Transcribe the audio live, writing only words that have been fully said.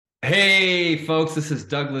Hey, folks, this is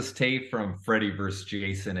Douglas Tate from Freddy vs.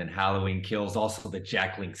 Jason and Halloween Kills, also the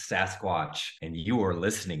Jack Link Sasquatch, and you are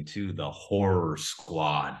listening to the Horror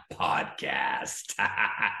Squad podcast.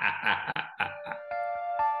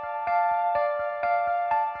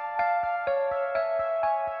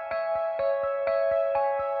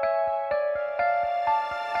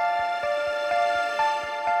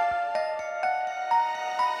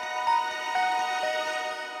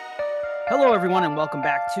 Hello, everyone, and welcome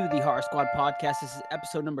back to the Horror Squad podcast. This is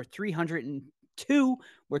episode number 302,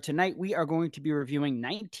 where tonight we are going to be reviewing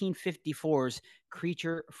 1954's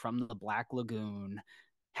Creature from the Black Lagoon.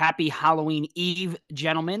 Happy Halloween Eve,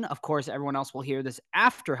 gentlemen. Of course, everyone else will hear this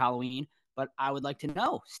after Halloween, but I would like to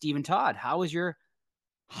know, Steve and Todd, how was your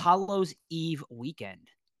Hallows Eve weekend?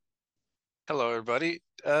 Hello, everybody.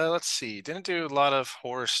 Let's see. Didn't do a lot of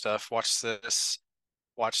horror stuff.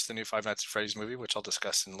 Watched the new Five Nights at Freddy's movie, which I'll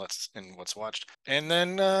discuss in what's watched. And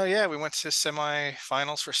then yeah, we went to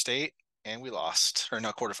semifinals for state and we lost, or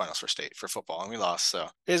not quarterfinals for state for football, and we lost. So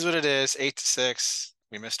it is what it is. 8-6.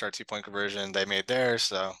 We missed our 2-point conversion. They made theirs,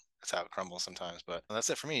 so that's how it crumbles sometimes. But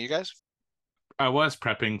that's it for me. You guys? I was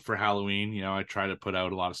prepping for Halloween. I try to put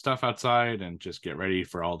out a lot of stuff outside and just get ready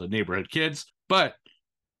for all the neighborhood kids. But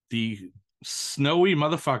the snowy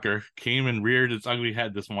motherfucker came and reared its ugly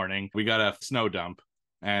head this morning. We got a snow dump,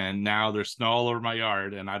 and now there's snow all over my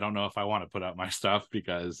yard, and I don't know if I want to put out my stuff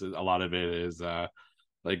because a lot of it is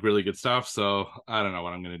like really good stuff. So I don't know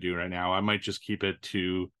what I'm going to do right now. I might just keep it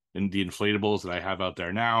to the inflatables that I have out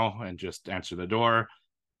there now and just answer the door.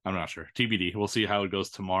 I'm not sure. TBD. We'll see how it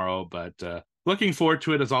goes tomorrow, but looking forward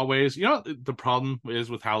to it as always. The problem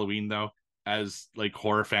is with Halloween, though, as like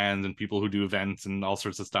horror fans and people who do events and all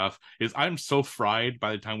sorts of stuff, is I'm so fried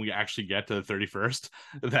by the time we actually get to the 31st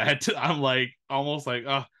that I'm like almost like,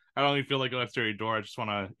 oh, I don't even feel like going to your door. I just want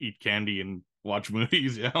to eat candy and watch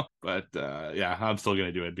movies. But yeah, I'm still going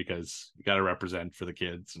to do it because you got to represent for the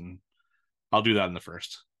kids, and I'll do that in the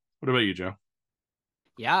first. What about you, Joe?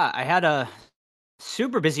 Yeah, I had a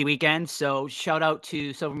super busy weekend. So shout out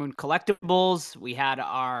to Silver Moon Collectibles.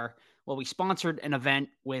 We sponsored an event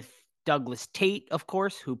with Douglas Tate, of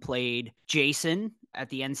course, who played Jason at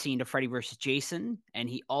the end scene to Freddy vs. Jason. And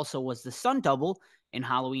he also was the stunt double in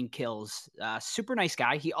Halloween Kills. Super nice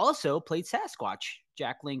guy. He also played Sasquatch,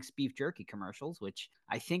 Jack Link's beef jerky commercials, which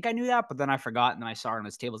I think I knew that, but then I forgot. And then I saw it on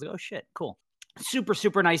his table. I was like, oh shit, cool. Super,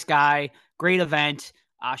 super nice guy. Great event.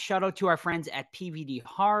 Shout out to our friends at PVD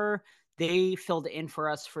Horror. They filled in for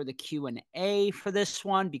us for the Q&A for this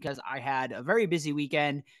one because I had a very busy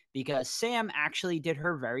weekend because Sam actually did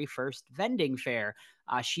her very first vending fair.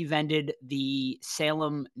 She vended the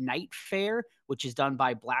Salem Night Fair, which is done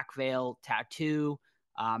by Black Veil Tattoo.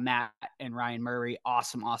 Matt and Ryan Murray,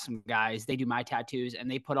 awesome, awesome guys. They do my tattoos,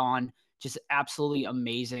 and they put on just absolutely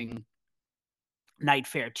amazing night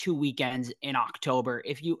fair 2 weekends in October.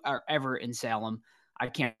 If you are ever in Salem, I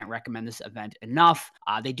can't recommend this event enough.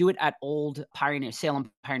 They do it at old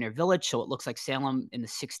Salem Pioneer Village, so it looks like Salem in the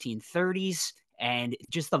 1630s. And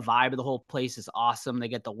just the vibe of the whole place is awesome. They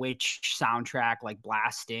get the witch soundtrack like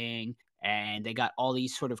blasting, and they got all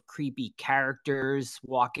these sort of creepy characters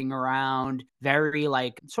walking around. Very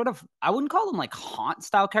like sort of, I wouldn't call them like haunt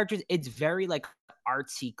style characters. It's very like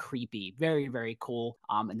artsy, creepy, very, very cool.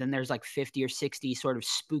 And then there's like 50 or 60 sort of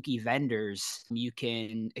spooky vendors you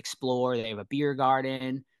can explore. They have a beer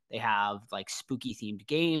garden. They have like spooky themed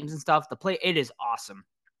games and stuff. It is awesome.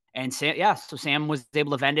 And so Sam was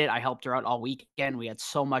able to vend it. I helped her out all weekend. We had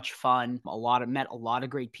so much fun. Met a lot of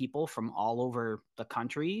great people from all over the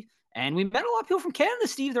country. And we met a lot of people from Canada,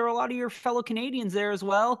 Steve. There were a lot of your fellow Canadians there as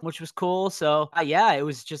well, which was cool. So, yeah, it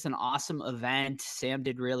was just an awesome event. Sam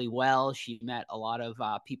did really well. She met a lot of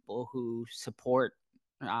people who support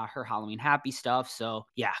her Halloween Happy stuff. So,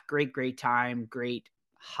 yeah, great, great time. Great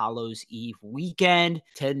Hallows Eve weekend.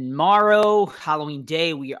 Tomorrow, Halloween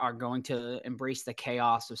Day, we are going to embrace the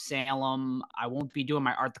chaos of Salem. I won't be doing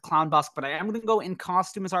my Art the Clown busk, but I am going to go in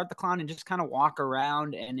costume as Art the Clown and just kind of walk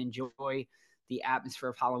around and enjoy the atmosphere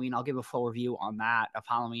of Halloween. I'll give a full review on that of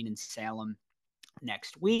Halloween in Salem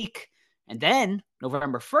next week. And then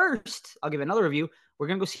November 1st, I'll give another review. We're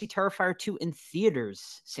going to go see Terrifier 2 in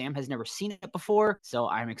theaters. Sam has never seen it before, so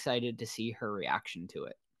I'm excited to see her reaction to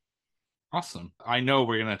it. Awesome. I know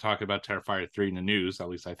we're going to talk about Terrifier 3 in the news. At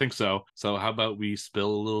least I think so. So how about we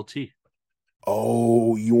spill a little tea?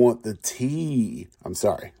 Oh, you want the tea? I'm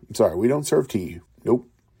sorry. We don't serve tea. Nope.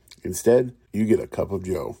 Instead, you get a cup of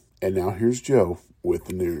Joe. And now here's Joe with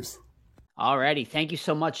the news. Alrighty. Thank you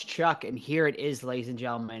so much, Chuck. And here it is, ladies and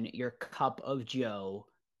gentlemen, your cup of Joe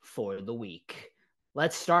for the week.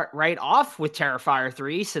 Let's start right off with Terrifier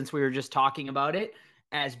 3, since we were just talking about it.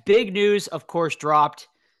 as big news, of course, dropped,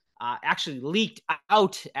 actually leaked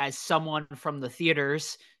out as someone from the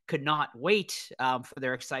theaters could not wait for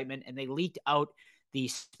their excitement, and they leaked out the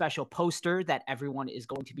special poster that everyone is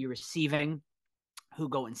going to be receiving who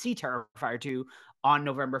go and see Terrifier 2 on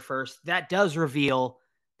November 1st. That does reveal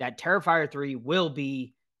that Terrifier 3 will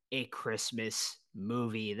be a Christmas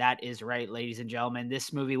movie. That is right, ladies and gentlemen.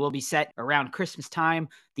 This movie will be set around Christmas time.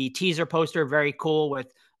 The teaser poster, very cool,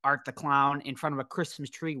 with Art the Clown in front of a Christmas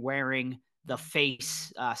tree wearing the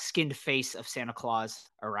face, skinned face of Santa Claus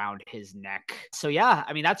around his neck. So yeah,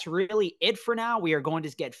 I mean, that's really it for now. We are going to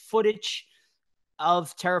get footage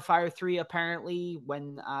of Terrifier 3 apparently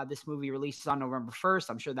when this movie releases on November 1st.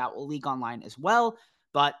 I'm sure that will leak online as well.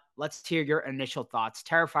 But let's hear your initial thoughts.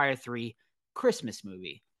 Terrifier 3 Christmas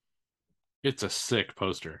movie. It's a sick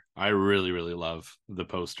poster. I really, really love the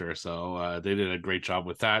poster. So they did a great job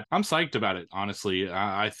with that. I'm psyched about it, honestly.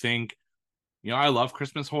 I think, I love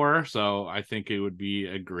Christmas horror. So I think it would be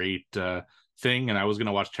a great thing. And I was going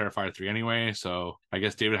to watch Terrifier 3 anyway. So I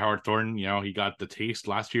guess David Howard Thornton, he got the taste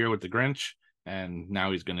last year with The Grinch. And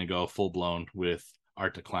now he's going to go full blown with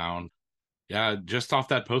Art the Clown. Yeah, just off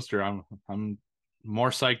that poster, I'm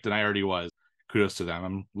more psyched than I already was. Kudos to them.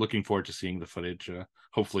 I'm looking forward to seeing the footage.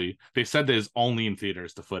 Hopefully, they said there's only in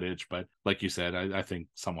theaters the footage, but like you said, I think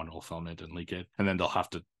someone will film it and leak it, and then they'll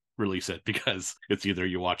have to release it because it's either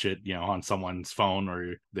you watch it, on someone's phone,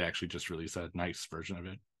 or they actually just release a nice version of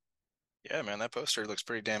it. Yeah, man, that poster looks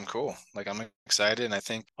pretty damn cool. Like, I'm excited, and I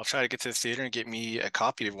think I'll try to get to the theater and get me a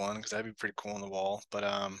copy of one because that'd be pretty cool on the wall. But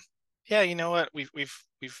yeah, you know what? We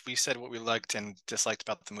said what we liked and disliked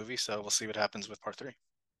about the movie, so we'll see what happens with part 3.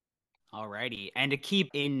 Alrighty. And to keep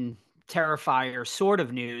in Terrifier sort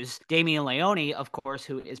of news, Damien Leone, of course,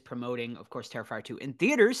 who is promoting, of course, Terrifier 2 in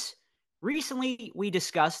theaters, recently we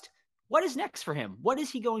discussed what is next for him. What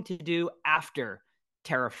is he going to do after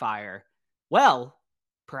Terrifier? Well,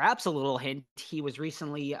 perhaps a little hint, he was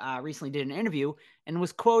recently did an interview and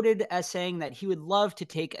was quoted as saying that he would love to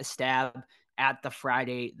take a stab at the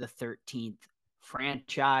Friday the 13th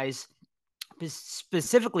franchise,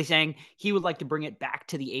 specifically saying he would like to bring it back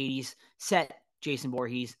to the 80s, set Jason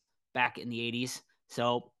Voorhees back in the 80s.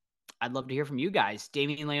 So I'd love to hear from you guys.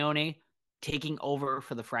 Damien Leone taking over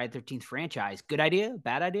for the Friday the 13th franchise. Good idea?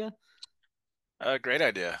 Bad idea? Great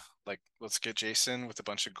idea. Like, let's get Jason with a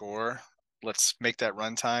bunch of gore. Let's make that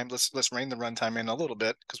runtime. Let's rein the runtime in a little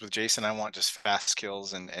bit, because with Jason, I want just fast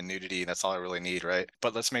kills and nudity. That's all I really need, right?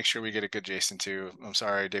 But let's make sure we get a good Jason too. I'm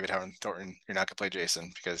sorry, David Howard Thornton, you're not gonna play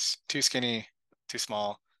Jason because too skinny, too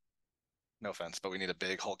small. No offense, but we need a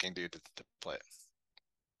big hulking dude to play it.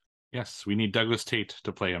 Yes, we need Douglas Tate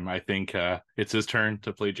to play him. I think it's his turn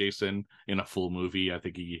to play Jason in a full movie. I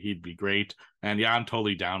think he'd be great. And yeah, I'm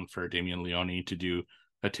totally down for Damien Leone to do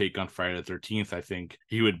a take on Friday the 13th. I think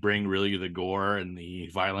he would bring really the gore and the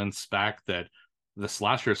violence back that the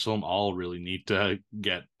slasher film all really need to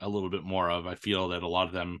get a little bit more of. I feel that a lot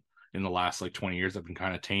of them in the last 20 years have been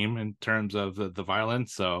kind of tame in terms of the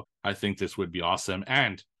violence. So I think this would be awesome.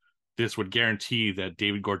 And this would guarantee that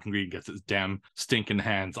David Gordon Green gets his damn stinking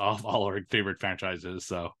hands off all our favorite franchises.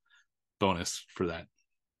 So bonus for that.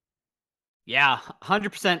 Yeah,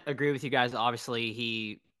 100% agree with you guys.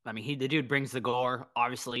 Obviously, the dude brings the gore,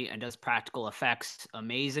 obviously, and does practical effects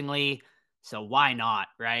amazingly. So why not,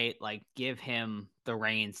 right? Give him the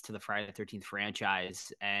reins to the Friday the 13th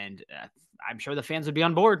franchise. And I'm sure the fans would be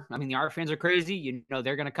on board. I mean, the art fans are crazy.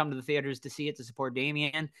 They're going to come to the theaters to see it, to support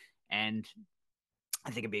Damien. And I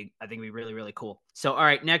think it'd be really, really cool. So, all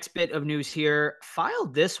right, next bit of news here.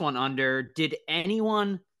 Filed this one under, did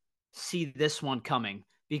anyone see this one coming?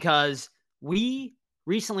 Because we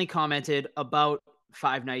recently commented about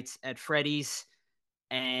Five Nights at Freddy's,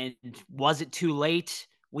 and was it too late?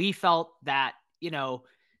 We felt that,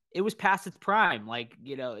 it was past its prime.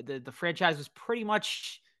 The franchise was pretty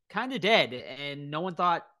much kind of dead, and no one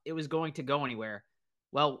thought it was going to go anywhere.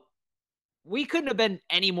 Well, we couldn't have been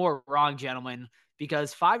any more wrong, gentlemen,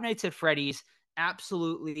 because Five Nights at Freddy's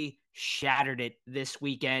absolutely shattered it this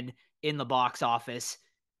weekend in the box office.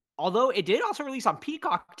 Although it did also release on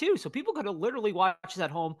Peacock too, so people could have literally watched this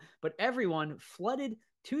at home, but everyone flooded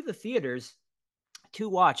to the theaters to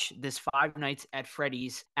watch this Five Nights at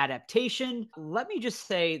Freddy's adaptation. Let me just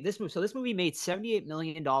say this movie made $78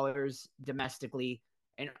 million domestically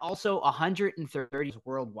and also 130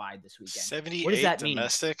 worldwide this weekend. 78 what does that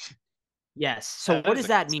domestic? mean? Yes. So what does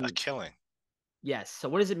that mean? A killing. Yes. So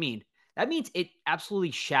what does it mean? That means it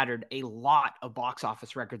absolutely shattered a lot of box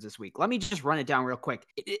office records this week. Let me just run it down real quick.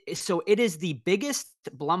 So it is the biggest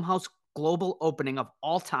Blumhouse global opening of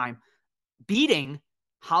all time, beating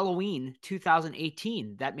Halloween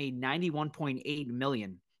 2018 that made 91.8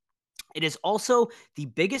 million. It is also the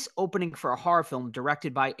biggest opening for a horror film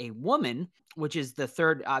directed by a woman, which is the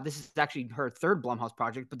third. This is actually her third Blumhouse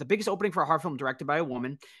project, but the biggest opening for a horror film directed by a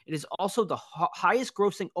woman. It is also the highest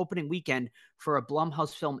grossing opening weekend for a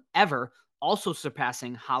Blumhouse film ever, also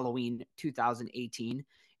surpassing Halloween 2018.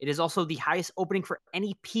 It is also the highest opening for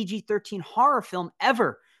any PG-13 horror film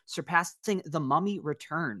ever, surpassing The Mummy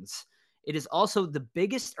Returns. It is also the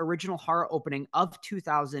biggest original horror opening of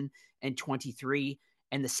 2023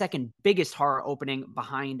 and the second biggest horror opening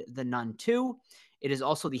behind The Nun 2. It is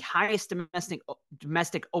also the highest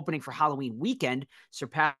domestic opening for Halloween weekend,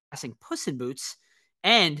 surpassing Puss in Boots.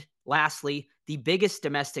 And lastly, the biggest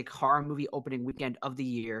domestic horror movie opening weekend of the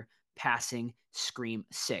year, passing Scream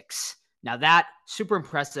 6. Now that, super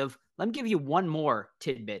impressive. Let me give you one more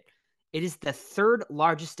tidbit. It is the third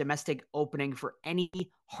largest domestic opening for any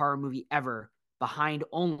horror movie ever, behind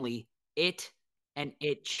only It and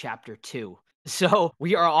It Chapter 2. So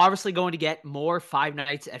we are obviously going to get more Five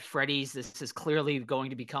Nights at Freddy's. This is clearly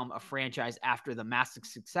going to become a franchise after the massive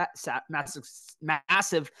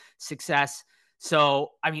success.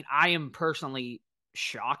 So, I mean, I am personally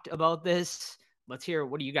shocked about this. Let's hear,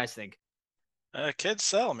 what do you guys think? Kids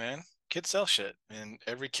sell, man. Kids sell shit. And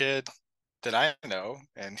every kid that I know,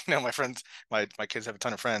 and my friends, my kids have a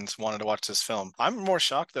ton of friends, wanted to watch this film. I'm more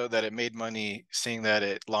shocked though that it made money, seeing that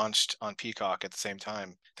it launched on Peacock at the same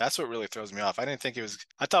time. That's what really throws me off. I didn't think it was.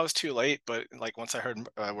 I thought it was too late, but like once I heard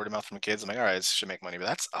word of mouth from the kids, I'm like, all right, this should make money. But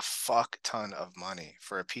that's a fuck ton of money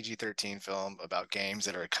for a PG-13 film about games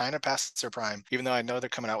that are kind of past their prime. Even though I know they're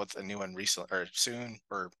coming out with a new one recently or soon,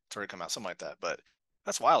 or it's already come out, something like that. But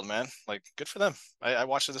that's wild, man. Like, good for them. I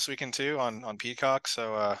watched it this weekend too on Peacock,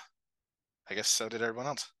 so I guess so did everyone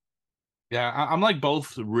else. Yeah, I'm like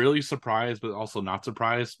both really surprised, but also not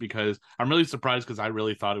surprised, because I'm really surprised because I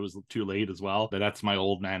really thought it was too late as well. But that's my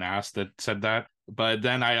old man ass that said that. But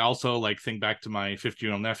then I also like think back to my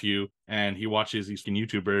 15-year-old nephew, and he watches these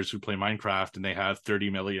YouTubers who play Minecraft and they have 30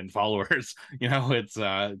 million followers. It's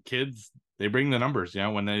kids, they bring the numbers,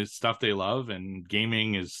 when there's stuff they love, and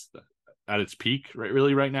gaming is at its peak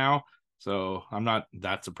right now. So I'm not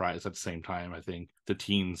that surprised. At the same time, I think the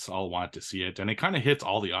teens all want to see it, and it kind of hits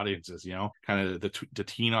all the audiences. Kind of the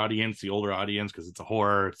teen audience, the older audience, because it's a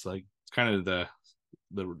horror. It's like it's kind of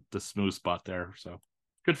the smooth spot there. So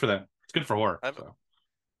good for that. It's good for horror.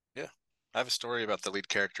 Yeah, I have a story about the lead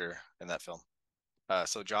character in that film.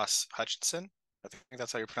 So Josh Hutcherson, I think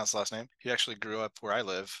that's how you pronounce the last name. He actually grew up where I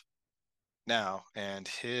live now, and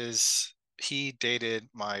he dated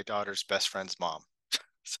my daughter's best friend's mom.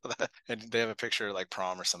 And they have a picture like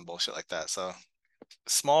prom or some bullshit like that. So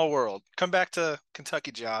small world. Come back to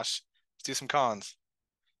Kentucky, Josh. Let's do some cons.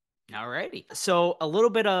 Alrighty. So a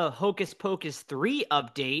little bit of Hocus Pocus 3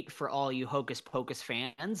 update for all you Hocus Pocus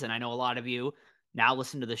fans. And I know a lot of you now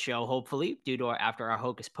listen to the show, hopefully, after our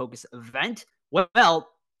Hocus Pocus event. Well,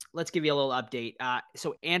 let's give you a little update.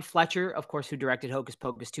 So Anne Fletcher, of course, who directed Hocus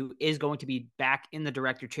Pocus 2, is going to be back in the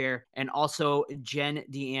director chair. And also Jen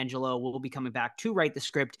D'Angelo will be coming back to write the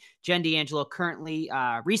script. Jen D'Angelo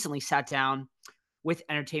recently sat down with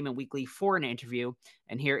Entertainment Weekly for an interview.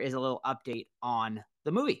 And here is a little update on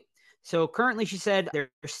the movie. So currently, she said they're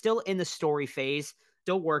still in the story phase,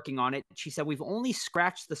 still working on it. She said, we've only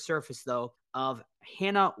scratched the surface, though, of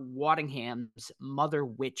Hannah Waddingham's Mother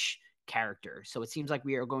Witch character. So it seems like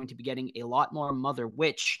we are going to be getting a lot more Mother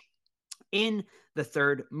Witch in the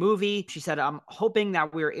third movie. She said, I'm hoping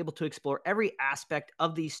that we are able to explore every aspect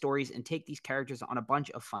of these stories and take these characters on a bunch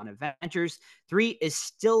of fun adventures. 3 is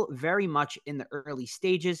still very much in the early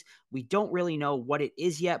stages. We don't really know what it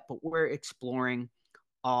is yet, but we're exploring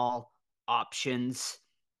all options.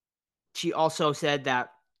 She also said that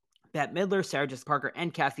Bette Midler, Sarah Jessica Parker,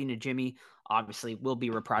 and Kathy Najimy obviously will be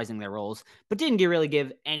reprising their roles, but didn't really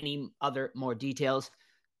give any other more details.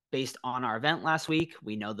 Based on our event last week,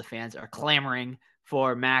 we know the fans are clamoring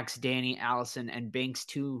for Max, Danny, Allison, and Binks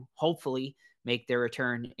to hopefully make their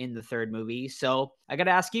return in the third movie. So I got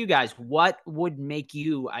to ask you guys, what would make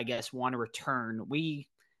you, I guess, want to return? We're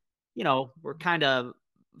kind of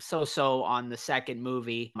so on the second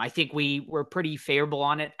movie. I think we were pretty favorable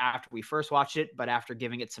on it after we first watched it, but after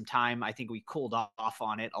giving it some time, I think we cooled off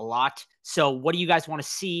on it a lot. So what do you guys want to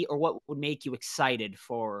see, or what would make you excited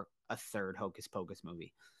for a third Hocus Pocus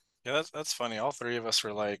movie? Yeah, that's funny. All three of us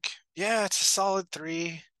were like, yeah, it's a solid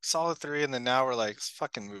three. And then now we're like, this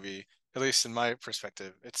fucking movie, at least in my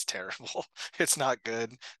perspective, it's terrible. It's not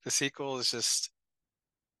good. The sequel is just,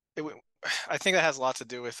 I think that has a lot to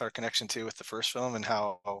do with our connection too with the first film and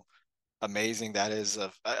how amazing that is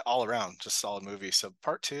of all around, just solid movie. So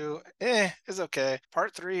part 2, is okay.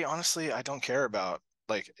 Part 3, honestly, I don't care about.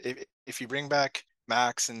 Like if you bring back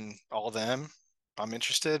Max and all them, I'm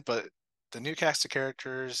interested. But the new cast of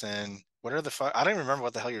characters and what are the fuck? I don't even remember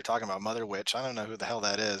what the hell you're talking about. Mother Witch. I don't know who the hell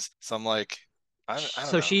that is. So I'm like, I don't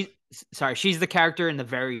So know. she's the character in the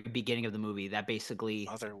very beginning of the movie that basically,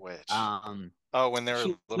 Mother Witch. um, Oh, when they were she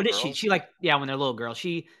little what is she? girls. She like yeah, when they're little girls,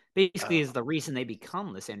 she basically Oh, is the reason they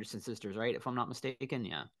become the Sanderson sisters, right? If I'm not mistaken,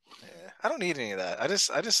 yeah. yeah. I don't need any of that. I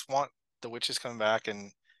just want the witches coming back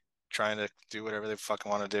and trying to do whatever they fucking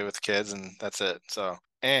want to do with the kids, and that's it. So,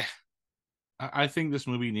 I think this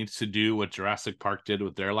movie needs to do what Jurassic Park did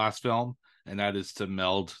with their last film, and that is to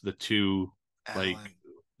meld the two, like,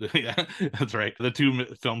 Alan. yeah, that's right, the two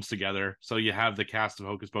films together. So you have the cast of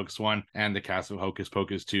Hocus Pocus 1 and the cast of Hocus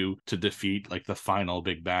Pocus 2 to defeat like the final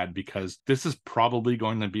big bad, because this is probably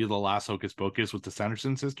going to be the last Hocus Pocus with the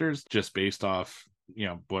Sanderson sisters, just based off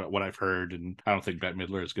what I've heard, and I don't think Bette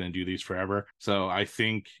Midler is going to do these forever. So I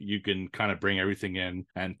think you can kind of bring everything in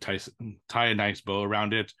and tie a nice bow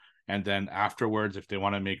around it, and then afterwards, if they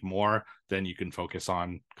want to make more, then you can focus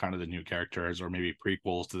on kind of the new characters or maybe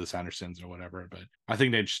prequels to the Sandersons or whatever. But I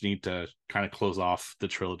think they just need to kind of close off the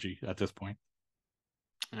trilogy at this point.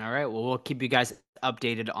 All right, well, we'll keep you guys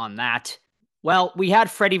updated on that. Well, we had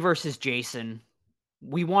Freddy versus Jason.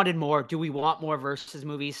 We wanted more. Do we want more versus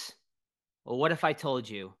movies? Well, what if I told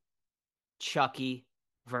you Chucky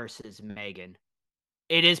versus Megan?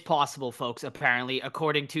 It is possible, folks, apparently,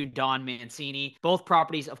 according to Don Mancini. Both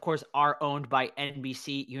properties, of course, are owned by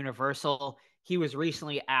NBC Universal. He was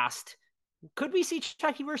recently asked, could we see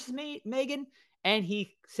Chucky versus Megan? And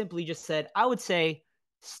he simply just said, I would say,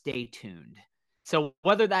 stay tuned. So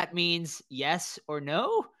whether that means yes or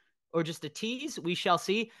no, or just a tease, we shall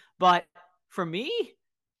see. But for me,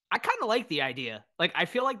 I kind of like the idea. Like, I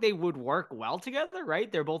feel like they would work well together,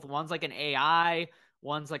 right? They're both, one's like an AI,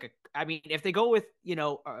 one's like a, I mean, if they go with,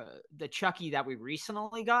 the Chucky that we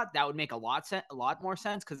recently got, that would make a lot more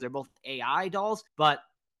sense because they're both AI dolls. But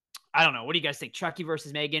I don't know. What do you guys think? Chucky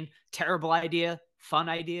versus Megan? Terrible idea? Fun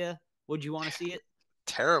idea? Would you want to see it?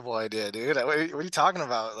 Terrible idea, dude. What are you talking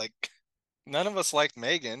about? Like, none of us liked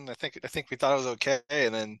Megan. I think we thought it was okay,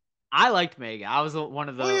 and then, I liked Megan. I was one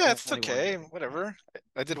of well, the yeah, it's only ones. okay. Whatever.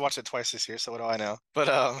 I did watch it twice this year, so what do I know? But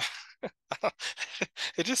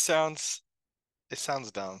it just sounds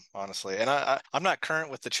dumb, honestly. And I'm not current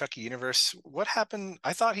with the Chucky universe. What happened?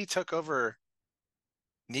 I thought he took over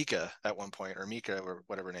Nika at one point, or Mika, or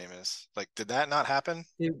whatever her name is. Like, did that not happen?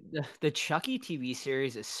 Dude, the Chucky TV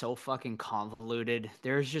series is so fucking convoluted.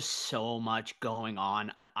 There's just so much going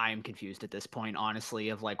on. I am confused at this point, honestly,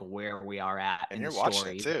 of like where we are at And in the you're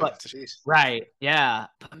watching it story. too. But Jeez. right, yeah.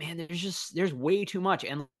 But man, there's way too much.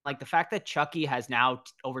 And like the fact that Chucky has now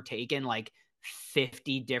overtaken like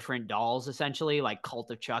 50 different dolls, essentially, like Cult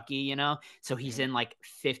of Chucky, So he's Mhm. in like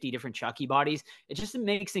 50 different Chucky bodies. It just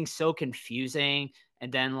makes things so confusing.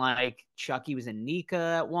 And then like Chucky was in Nika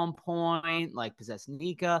at one point, like possessed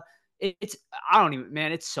Nika. It's I don't even,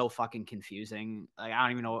 man, it's so fucking confusing. Like I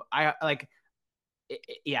don't even know. I like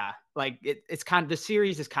yeah, like it's kind of, the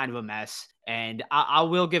series is kind of a mess, and I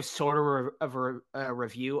will give sort of a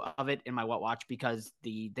review of it in my What Watch, because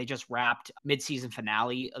they just wrapped mid-season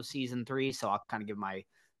finale of season 3, so I'll kind of give my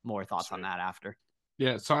more thoughts on Sweet. that after.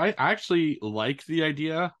 Yeah, so I actually like the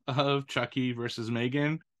idea of Chucky versus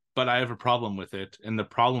Megan, but I have a problem with it. And the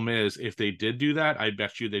problem is, if they did do that, I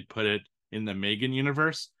bet you they'd put it in the Megan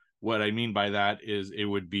universe. What I mean by that is it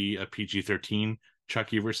would be a PG-13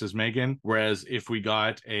 Chucky versus Megan. Whereas if we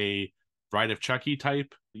got a Bride of Chucky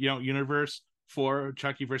type, universe for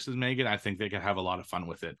Chucky versus Megan, I think they could have a lot of fun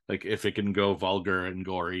with it. Like if it can go vulgar and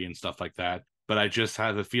gory and stuff like that. But I just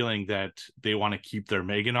have a feeling that they want to keep their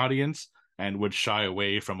Megan audience and would shy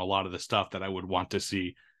away from a lot of the stuff that I would want to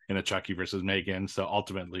see in a Chucky versus Megan. So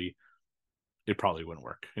ultimately, it probably wouldn't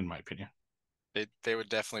work, in my opinion. They would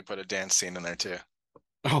definitely put a dance scene in there too.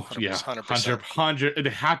 Oh 100%. yeah, 100%. 100. They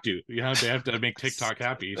have to. They have to make TikTok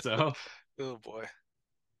happy. So Oh boy.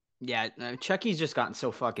 Yeah, Chucky's just gotten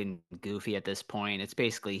so fucking goofy at this point. He's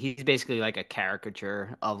basically like a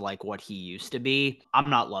caricature of like what he used to be.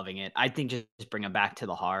 I'm not loving it. I think just bring him back to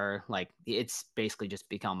the horror. Like it's basically just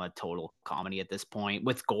become a total comedy at this point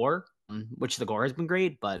with gore, which the gore has been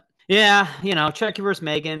great. But yeah, Chucky versus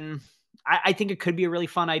Megan. I think it could be a really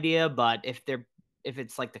fun idea, but if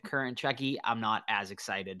it's like the current Chucky, I'm not as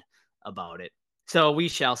excited about it. So we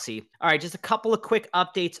shall see. All right, just a couple of quick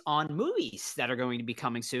updates on movies that are going to be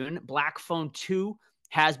coming soon. Black Phone 2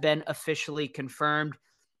 has been officially confirmed.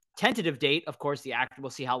 Tentative date, of course, we'll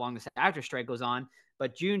see how long this actor strike goes on,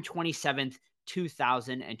 but June 27th,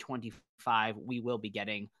 2025, we will be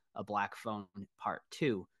getting a Black Phone Part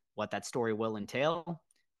 2. What that story will entail,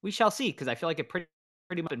 we shall see, because I feel like it pretty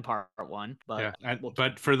much in Part 1. But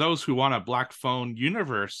but for those who want a Black Phone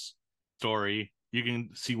universe story, you can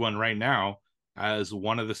see one right now, as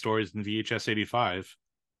one of the stories in VHS 85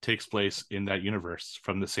 takes place in that universe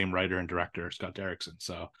from the same writer and director, Scott Derrickson.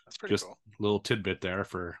 So that's pretty just cool. A little tidbit there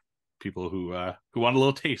for people who want a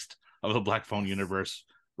little taste of the Black Phone universe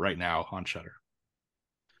right now on Shudder.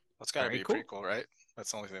 That's got to be pretty cool, right?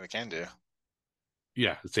 That's the only thing they can do.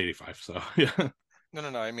 Yeah, it's 85, so yeah.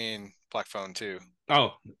 No. I mean, Black Phone 2.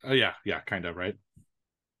 Oh, yeah, kind of, right?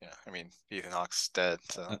 Yeah, I mean, Ethan Hawke's dead,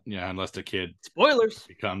 so. Yeah, unless the kid spoilers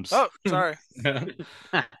becomes. Oh, sorry.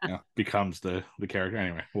 Becomes the character.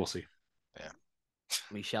 Anyway, we'll see. Yeah.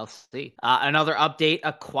 We shall see. Another update,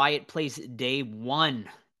 A Quiet Place Day 1.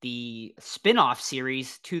 The spin-off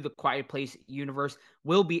series to the Quiet Place universe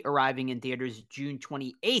will be arriving in theaters June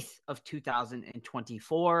 28th of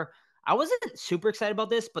 2024. I wasn't super excited about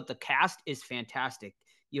this, but the cast is fantastic.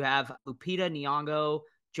 You have Lupita Nyong'o,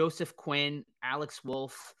 Joseph Quinn, Alex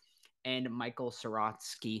Wolff, and Michael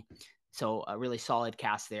Sorotsky. So a really solid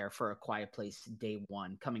cast there for A Quiet Place Day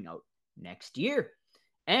 1 coming out next year.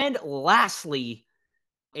 And lastly,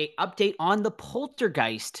 an update on the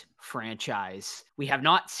Poltergeist franchise. We have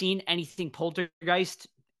not seen anything Poltergeist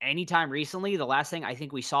anytime recently. The last thing I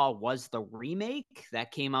think we saw was the remake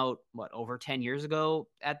that came out, over 10 years ago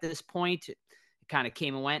at this point. It kind of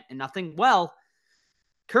came and went and nothing. Well,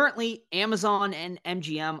 currently, Amazon and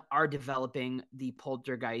MGM are developing the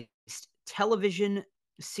Poltergeist television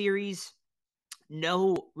series.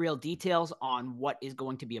 No real details on what is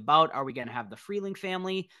going to be about. Are we going to have the Freeling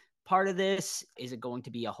family part of this? Is it going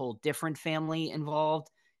to be a whole different family involved?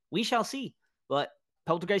 We shall see. But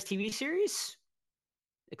Poltergeist TV series,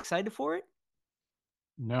 excited for it?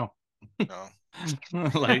 No. No.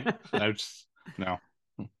 No.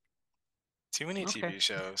 Too many TV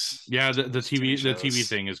shows. Yeah, the TV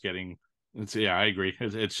thing is getting. I agree.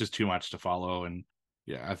 It's just too much to follow, and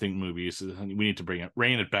yeah, I think movies. We need to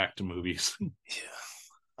rein it back to movies. Yeah,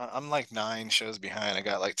 I'm like 9 shows behind. I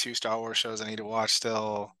got like 2 Star Wars shows I need to watch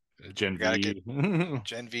still. Gen V. Get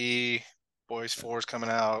Gen V. Boys 4 is coming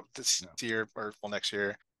out this year, or next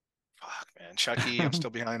year. Fuck, man. Chucky, I'm still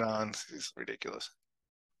behind on. It's ridiculous.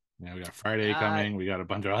 Yeah, we got Friday coming. We got a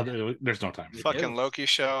bunch of other. There's no time. Fucking Loki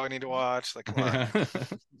show I need to watch. Like, come on.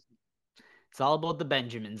 It's all about the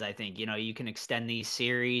Benjamins, I think. You can extend these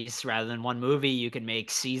series rather than one movie. You can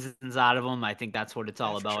make seasons out of them. I think that's what it's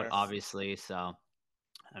all about, obviously. So,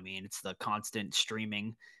 I mean, it's the constant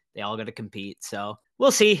streaming. They all got to compete. So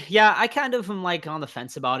we'll see. Yeah, I kind of am like on the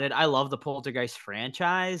fence about it. I love the Poltergeist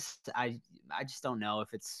franchise. I just don't know if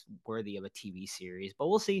it's worthy of a TV series, but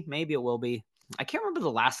we'll see. Maybe it will be. I can't remember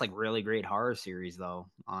the last like really great horror series though.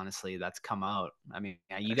 Honestly, that's come out. I mean,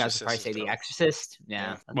 you guys would probably say The Exorcist.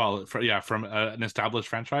 Yeah. Well, from an established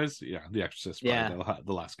franchise, yeah, The Exorcist. Probably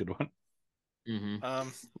the last good one. Mm-hmm.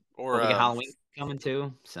 Or we got Halloween coming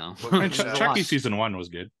too. So Chucky season 1 was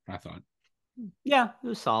good, I thought. Yeah, it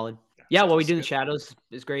was solid. Yeah, What We Do in the Shadows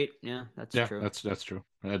is great. Yeah, that's true. That's true.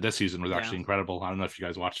 This season was actually incredible. I don't know if you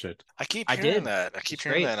guys watched it. I keep hearing that.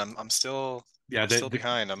 I'm still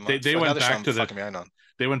behind. They went back to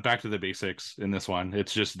they went back to the basics in this one.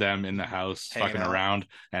 It's just them in the house fucking around,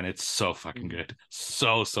 and it's so fucking good.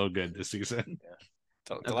 So good this season.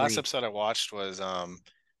 Yeah. The last episode I watched was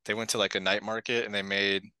they went to like a night market and they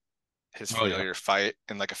made his familiar fight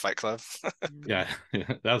in like a fight club. yeah,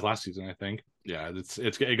 that was last season, I think. Yeah,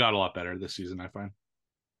 it got a lot better this season, I find.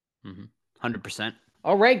 100%.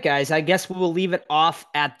 All right, guys. I guess we will leave it off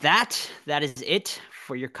at that. That is it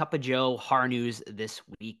for your Cup of Joe horror news this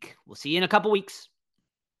week. We'll see you in a couple weeks.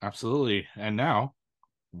 Absolutely. And now,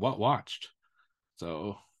 what watched?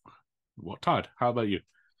 So, Todd, how about you?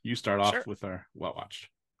 You start off with our what watched.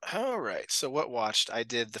 All right. So what watched? I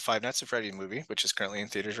did the Five Nights at Freddy movie, which is currently in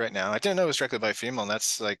theaters right now. I didn't know it was directed by a female, and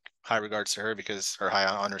that's like high regards to her or high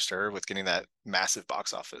honors to her with getting that massive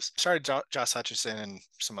box office. Sorry, Josh Hutcherson and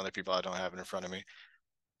some other people I don't have it in front of me.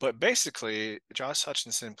 But basically, Josh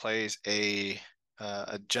Hutcherson plays a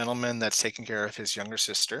gentleman that's taking care of his younger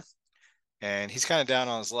sister. And he's kind of down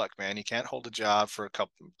on his luck, man. He can't hold a job for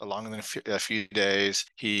longer than a few days.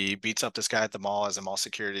 He beats up this guy at the mall as a mall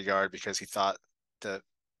security guard because he thought the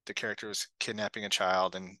character was kidnapping a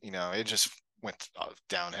child, and it just went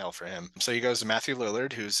downhill for him. So he goes to Matthew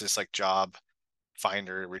Lillard, who's this like job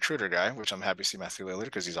finder recruiter guy, which I'm happy to see Matthew Lillard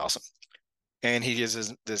because he's awesome. And he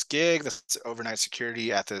gives this gig, this overnight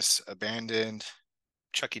security at this abandoned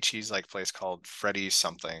Chuck E. Cheese like place called Freddy's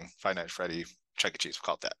something, Five Nights at Freddy Chuck E. Cheese, we'll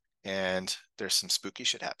call it that. And there's some spooky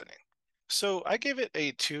shit happening. So I give it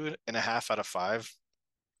a 2.5 out of 5.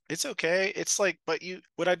 It's okay. It's like, but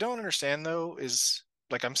what I don't understand though is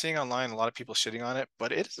like I'm seeing online a lot of people shitting on it,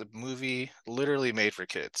 but it is a movie literally made for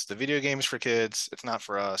kids. The video game is for kids. It's not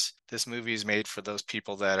for us. This movie is made for those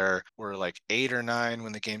people that were like 8 or 9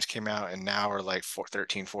 when the games came out and now are like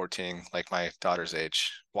 13, 14, like my daughter's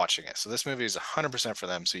age watching it. So this movie is 100% for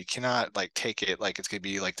them. So you cannot like take it like it's gonna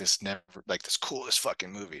be like this never like this coolest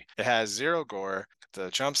fucking movie. It has zero gore. The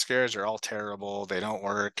jump scares are all terrible. They don't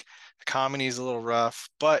work. The comedy is a little rough,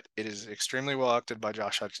 but it is extremely well acted by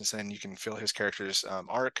Josh Hutcherson. You can feel his character's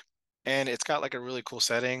arc, and it's got like a really cool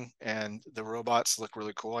setting, and the robots look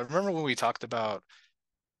really cool. I remember when we talked about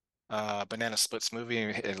Banana Splits movie,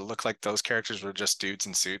 and it looked like those characters were just dudes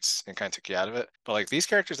in suits and kind of took you out of it. But like these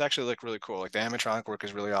characters actually look really cool. Like the animatronic work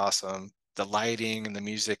is really awesome. The lighting and the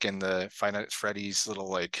music and the Five Nights at Freddy's little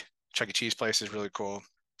like Chuck E. Cheese place is really cool.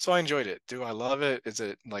 So I enjoyed it. Do I love it? Is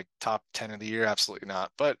it like top 10 of the year? Absolutely not.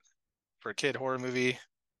 But for a kid horror movie,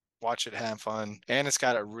 watch it, have fun. And it's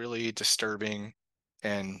got a really disturbing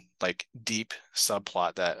and like deep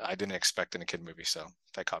subplot that I didn't expect in a kid movie. So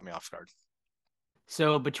that caught me off guard.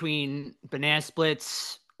 So between Banana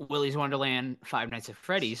Splits, Willy's Wonderland, Five Nights at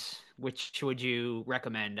Freddy's, which would you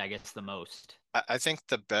recommend, I guess, the most? I think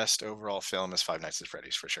the best overall film is Five Nights at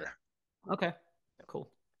Freddy's for sure. Okay, cool.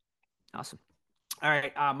 Awesome. All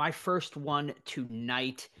right, my first one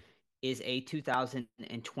tonight is a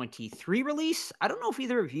 2023 release. I don't know if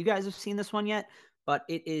either of you guys have seen this one yet, but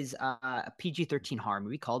it is a PG-13 horror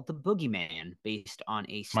movie called The Boogeyman, based on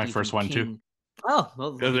a Stephen My first one King. too. Oh,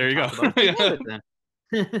 well, Yeah, there you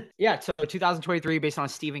go. Yeah, so 2023 based on a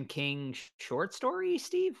Stephen King short story,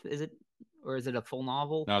 Steve? Is it, or is it a full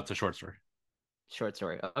novel? No, it's a short story. Short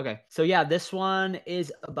story. Okay. So yeah, this one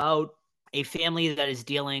is about a family that is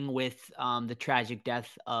dealing with the tragic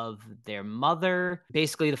death of their mother.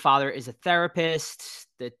 Basically, the father is a therapist.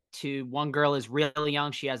 One girl is really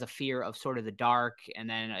young. She has a fear of sort of the dark. And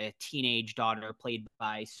then a teenage daughter played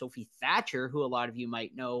by Sophie Thatcher, who a lot of you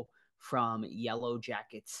might know from Yellow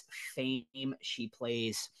Jackets fame. She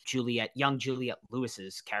plays young Juliette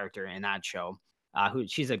Lewis's character in that show.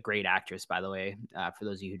 She's a great actress, by the way, for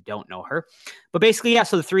those of you who don't know her. But basically, yeah,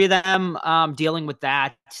 so the three of them dealing with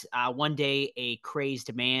that. One day, a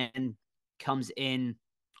crazed man comes in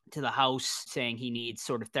to the house saying he needs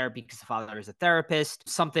sort of therapy because the father is a therapist.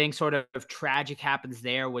 Something sort of tragic happens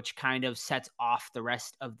there, which kind of sets off the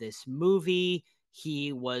rest of this movie.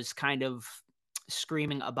 He was kind of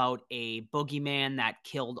screaming about a boogeyman that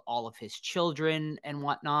killed all of his children and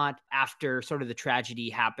whatnot. After sort of the tragedy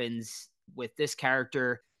happens with this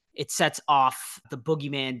character, it sets off the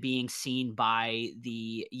boogeyman being seen by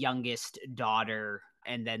the youngest daughter,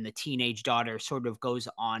 and then the teenage daughter sort of goes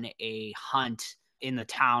on a hunt in the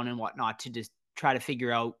town and whatnot to just try to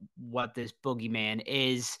figure out what this boogeyman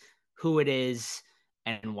is, who it is,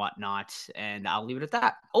 and whatnot. And I'll leave it at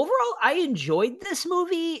that. Overall, I enjoyed this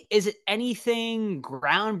movie. Is it anything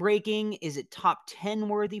groundbreaking? Is it top 10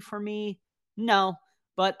 worthy for me? No,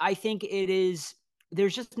 but I think it is.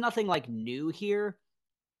 There's just nothing like new here,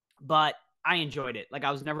 but I enjoyed it. Like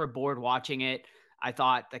I was never bored watching it. I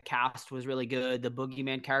thought the cast was really good. The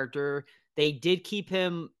boogeyman character, they did keep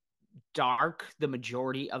him dark the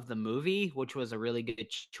majority of the movie, which was a really good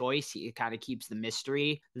choice. It kind of keeps the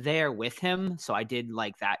mystery there with him, so I did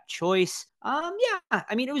like that choice. Yeah,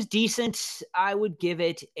 I mean it was decent. I would give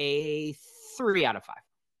it a 3 out of 5.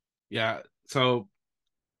 Yeah, so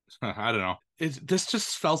I don't know. This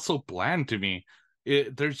just felt so bland to me.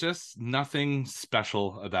 There's just nothing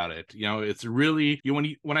special about it. It's really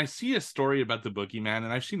when I see a story about the boogeyman,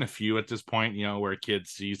 and I've seen a few at this point, where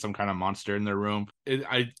kids see some kind of monster in their room.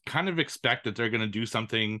 I kind of expect that they're going to do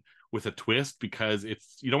something with a twist, because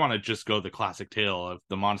you don't want to just go the classic tale of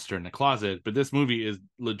the monster in the closet. But this movie is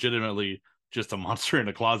legitimately just a monster in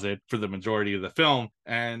a closet for the majority of the film,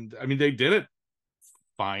 and I mean they did it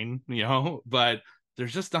fine, but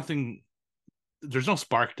there's just nothing. There's no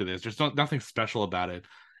spark to this. There's nothing special about it.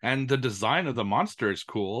 And the design of the monster is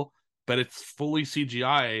cool, but it's fully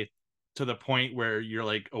CGI to the point where you're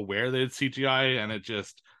like aware that it's CGI, and it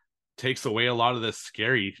just takes away a lot of the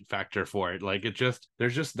scary factor for it. Like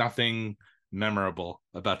there's just nothing memorable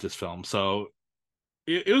about this film. So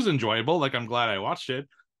it was enjoyable. Like I'm glad I watched it,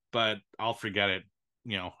 but I'll forget it,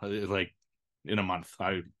 like in a month.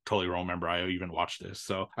 I totally don't remember I even watched this.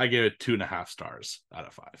 So I gave it 2.5 stars out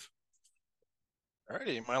of 5.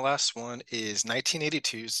 Alrighty, my last one is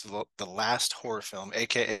 1982's The Last Horror Film,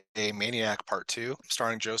 aka Maniac Part 2,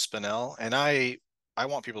 starring Joe Spinell. And I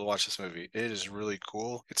want people to watch this movie. It is really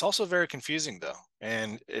cool. It's also very confusing though.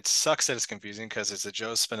 And it sucks that it's confusing because it's a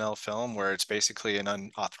Joe Spinell film where it's basically an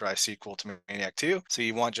unauthorized sequel to Maniac 2. So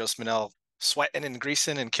you want Joe Spinell sweating and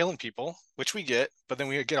greasing and killing people, which we get, but then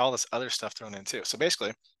we get all this other stuff thrown in too. So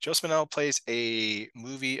basically, Joe Spinell plays a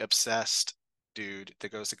movie obsessed dude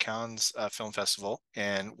that goes to Cannes Film Festival,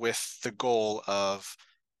 and with the goal of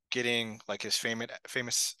getting like his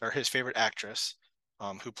famous or his favorite actress,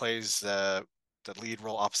 who plays the lead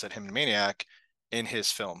role opposite him in Maniac, in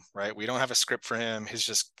his film, right? We don't have a script for him. He's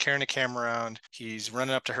just carrying a camera around. He's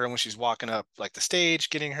running up to her when she's walking up like the stage,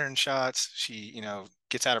 getting her in shots. She,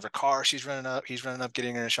 gets out of her car. She's running up. He's running up,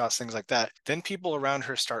 getting her in shots, things like that. Then people around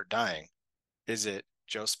her start dying. Is it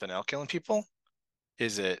Joe Spinell killing people?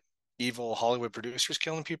 Is it evil Hollywood producers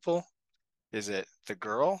killing people? Is it the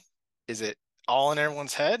girl? Is it all in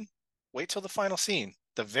everyone's head? Wait till the final scene,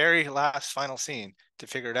 the very last final scene, to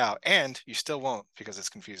figure it out. And you still won't, because it's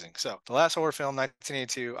confusing. So The Last Horror Film,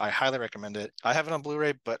 1982, I highly recommend it. I have it on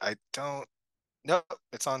Blu-ray, but I don't. No,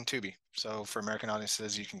 it's on Tubi. So for American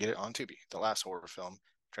audiences, you can get it on Tubi. The Last Horror Film,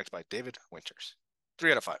 directed by David Winters.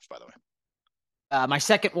 3 out of 5, by the way. My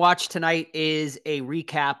second watch tonight is a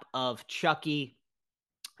recap of Chucky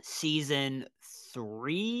season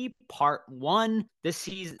 3, part 1. This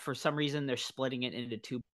season, for some reason, they're splitting it into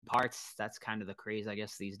 2 parts. That's kind of the craze, I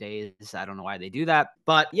guess, these days. I don't know why they do that.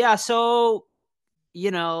 But yeah, so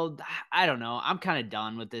I don't know. I'm kind of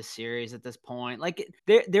done with this series at this point. Like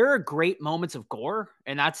there are great moments of gore,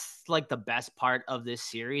 and that's like the best part of this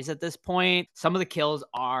series at this point. Some of the kills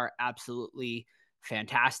are absolutely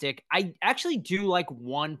fantastic. I actually do like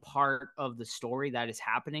one part of the story that is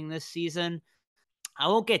happening this season. I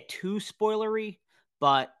won't get too spoilery,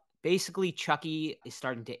 but basically Chucky is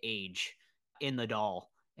starting to age in the doll,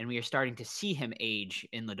 and we are starting to see him age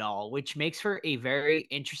in the doll, which makes for a very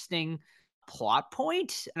interesting plot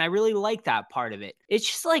point, and I really like that part of it. It's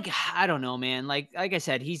just like, I don't know, man. Like I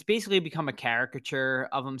said, he's basically become a caricature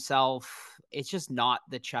of himself. It's just not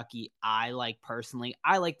the Chucky I like personally.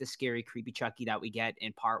 I like the scary, creepy Chucky that we get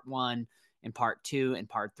in part 1 and part 2 and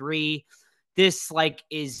part 3. This like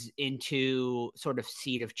is into sort of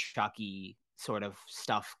Seed of Chucky sort of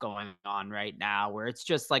stuff going on right now, where it's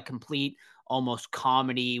just like complete almost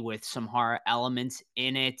comedy with some horror elements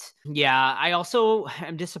in it. Yeah, I also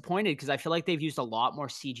am disappointed because I feel like they've used a lot more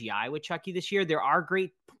CGI with Chucky this year. There are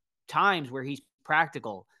great times where he's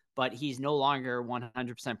practical, but he's no longer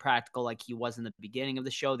 100% practical like he was in the beginning of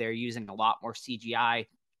the show. They're using a lot more CGI.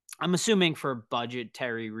 I'm assuming for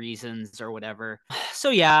budgetary reasons or whatever. So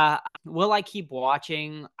yeah, will I keep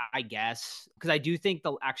watching? I guess, because I do think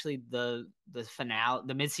the finale,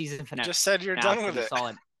 the mid-season finale, You just said you're done with it.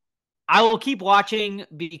 Solid. I will keep watching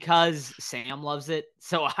because Sam loves it.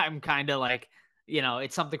 So I'm kind of like,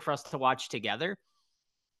 it's something for us to watch together.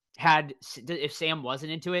 If Sam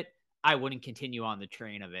wasn't into it, I wouldn't continue on the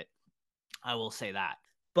train of it. I will say that.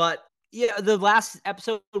 But yeah, the last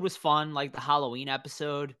episode was fun, like the Halloween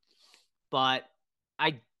episode, but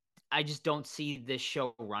I just don't see this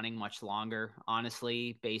show running much longer,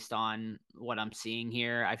 honestly, based on what I'm seeing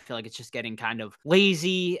here. I feel like it's just getting kind of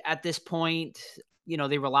lazy at this point.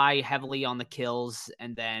 They rely heavily on the kills,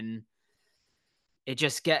 and then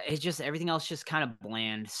everything else just kind of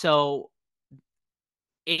bland. So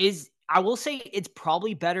I will say it's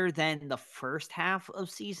probably better than the first half of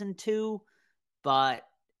season 2, but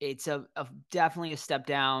it's definitely a step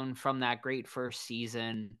down from that great first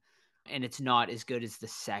season, and it's not as good as the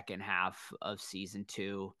second half of season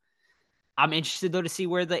 2. I'm interested, though, to see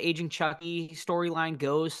where the aging Chucky storyline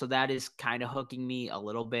goes, so that is kind of hooking me a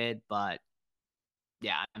little bit. But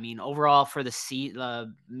yeah, I mean, overall for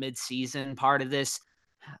the mid-season part of this,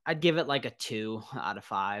 I'd give it like a 2 out of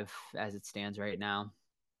 5 as it stands right now.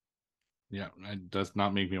 Yeah, it does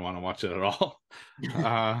not make me want to watch it at all.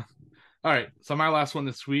 All right, so my last one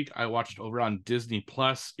this week, I watched over on Disney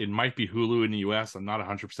Plus. It might be Hulu in the US, I'm not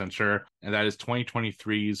 100% sure, and that is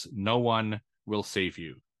 2023's No One Will Save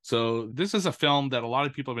You. So this is a film that a lot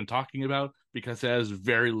of people have been talking about because it has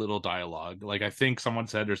very little dialogue. Like I think someone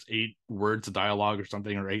said there's 8 words of dialogue or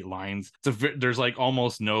something, or 8 lines. There's like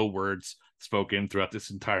almost no words spoken throughout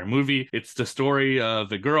this entire movie. It's the story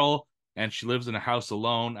of a girl, and she lives in a house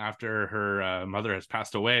alone after her mother has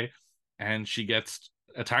passed away, and she gets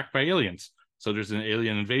attacked by aliens. So there's an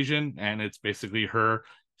alien invasion, and it's basically her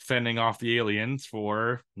fending off the aliens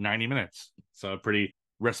for 90 minutes. So a pretty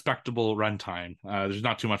respectable runtime. There's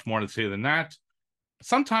not too much more to say than that.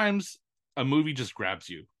 Sometimes a movie just grabs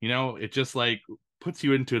you, it just like puts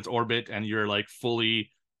you into its orbit, and you're like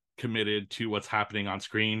fully committed to what's happening on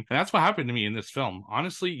screen. And that's what happened to me in this film.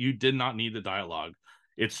 Honestly, you did not need the dialogue.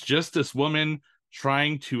 It's just this woman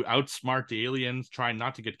trying to outsmart the aliens, trying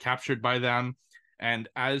not to get captured by them. And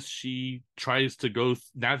as she tries to go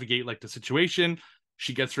navigate like the situation,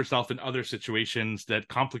 she gets herself in other situations that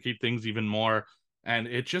complicate things even more. And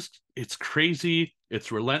it's crazy.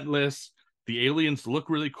 It's relentless. The aliens look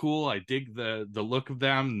really cool. I dig the look of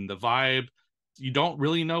them and the vibe. You don't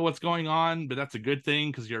really know what's going on, but that's a good thing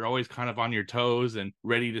because you're always kind of on your toes and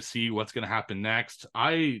ready to see what's going to happen next.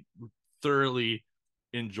 I thoroughly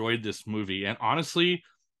enjoyed this movie. And honestly,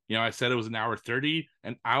 I said it was an hour 30,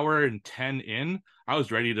 an hour and 10 in. I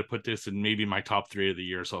was ready to put this in maybe my top 3 of the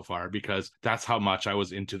year so far because that's how much I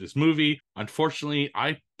was into this movie. Unfortunately,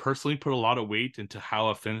 I personally put a lot of weight into how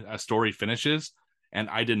a story finishes, and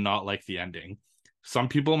I did not like the ending. Some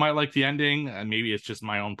people might like the ending, and maybe it's just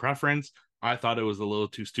my own preference. I thought it was a little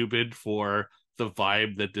too stupid for the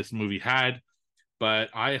vibe that this movie had, but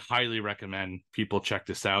I highly recommend people check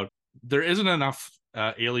this out. There isn't enough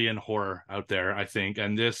alien horror out there, I think,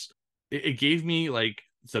 and it gave me like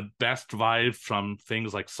the best vibe from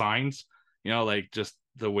things like Signs, like just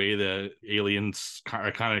the way the aliens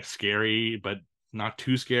are kind of scary but not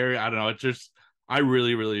too scary. I don't know, I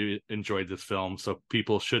really really enjoyed this film, so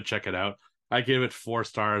people should check it out. I gave it 4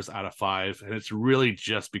 stars out of 5, and it's really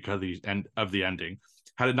just because of the ending.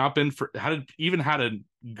 Had it even had a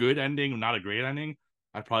good ending, not a great ending,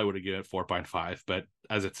 I probably would have given it 4.5, but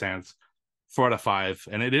as it stands, 4 out of 5.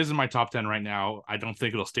 And it is in my top 10 right now. I don't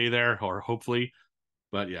think it'll stay there, or hopefully,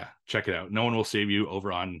 but yeah, check it out. No One Will Save You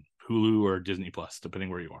over on Hulu or Disney Plus, depending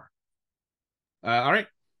where you are. All right,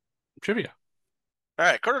 trivia. All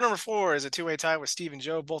right, quarter number 4 is a 2-way tie with Steve and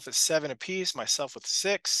Joe, both at 7 apiece, myself with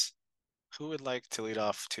 6. Who would like to lead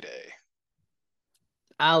off today?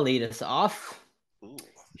 I'll lead us off. Ooh.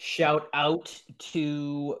 Shout out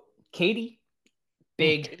to Katie,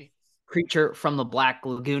 big Katie. Creature from the Black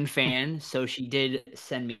Lagoon fan. So she did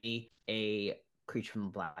send me a Creature from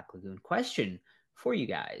the Black Lagoon question for you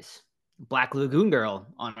guys. Black Lagoon girl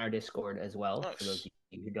on our Discord as well, Nice. for those of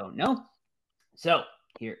you who don't know. So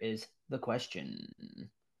here is the question.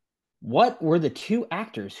 What were the 2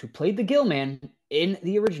 actors who played the Gill Man in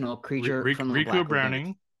the original Creature from the Rico Black Browning.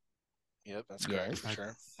 Lagoon? Yep, that's correct for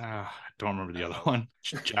sure. I don't remember the other one.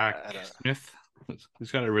 Jack Smith.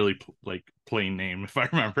 He's got a really plain name, if I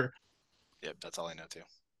remember. Yep, that's all I know too.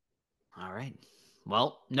 All right.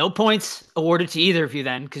 Well, no points awarded to either of you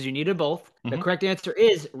then, because you needed both. The correct answer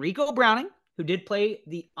is Rico Browning, who did play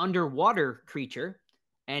the underwater creature,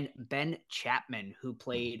 and Ben Chapman, who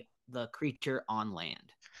played the creature on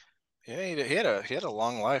land. Yeah, he had a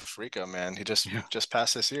long life, Rico, man. He just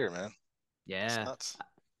passed this year, man. Yeah. That's nuts.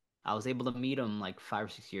 I was able to meet him like 5 or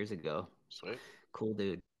 6 years ago. Sweet. Cool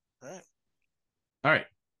dude. All right.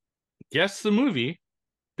 Guess the movie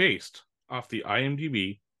based off the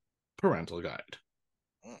IMDb parental guide.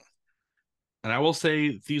 And I will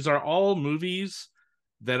say these are all movies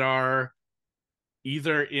that are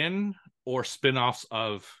either in or spin-offs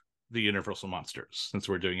of the Universal Monsters, since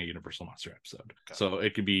we're doing a Universal Monster episode. Okay. So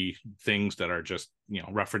it could be things that are just,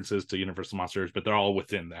 references to Universal Monsters, but they're all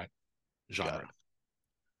within that genre.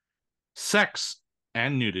 Sex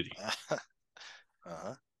and nudity.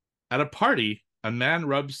 At a party, a man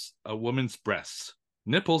rubs a woman's breasts.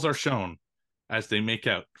 Nipples are shown as they make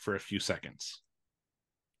out for a few seconds.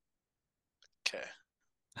 Okay.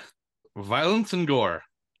 Violence and gore.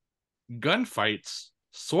 Gunfights,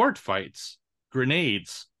 sword fights,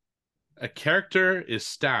 grenades. A character is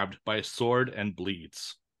stabbed by a sword and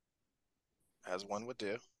bleeds. As one would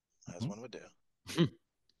do. As one would do.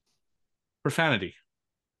 Profanity.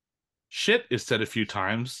 Shit is said a few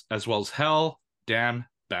times, as well as hell, damn,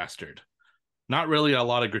 bastard. Not really a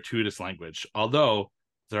lot of gratuitous language, although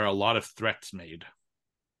there are a lot of threats made.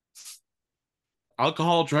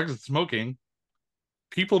 Alcohol, drugs, and smoking.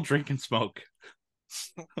 People drink and smoke.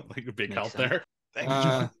 Like a big help there. Thank you,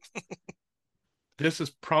 John. This is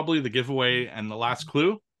probably the giveaway and the last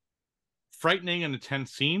clue. Frightening and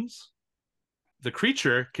intense scenes. The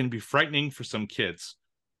creature can be frightening for some kids.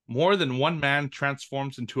 More than one man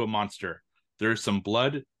transforms into a monster. There's some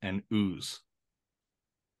blood and ooze.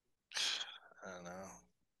 I don't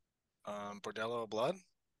know. Bordello of blood?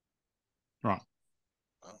 Wrong.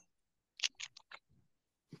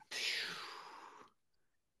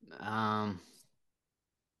 Oh.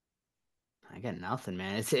 I got nothing,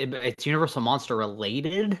 man. It's Universal Monster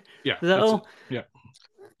related. Yeah. Though.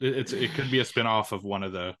 It could be a spin-off of one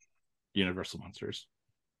of the Universal Monsters.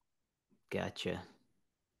 Gotcha.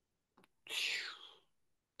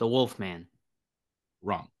 The Wolfman.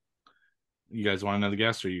 Wrong. You guys want another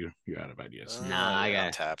guess, or you're out of ideas? Nah, I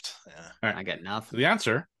got tapped. Yeah. Right. I got nothing. So the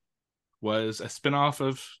answer was a spin-off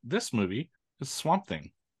of this movie, is Swamp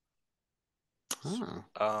Thing. Oh.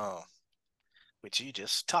 Oh. Which you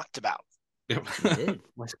just talked about. Yep. It did.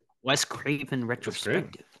 Wes Craven Craven.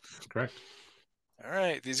 retrospective. That's correct. All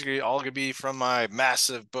right, these are all gonna be from my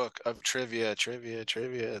massive book of trivia.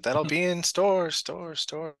 That'll be in stores. I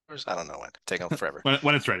don't know when. Taking forever.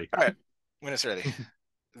 When it's ready. All right, when it's ready.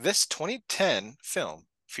 This 2010 film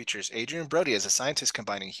features Adrian Brody as a scientist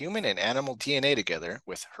combining human and animal DNA together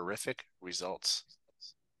with horrific results.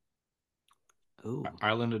 Ooh.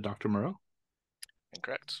 Island of Dr. Moreau.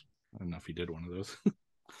 Incorrect. I don't know if he did one of those.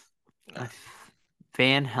 No.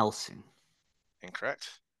 Van Helsing. Incorrect.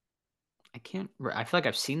 I feel like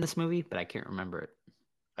I've seen this movie, but I can't remember it.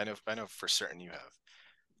 I know for certain you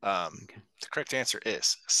have. Okay. The correct answer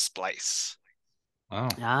is Splice. Oh.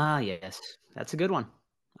 Ah, yes. That's a good one.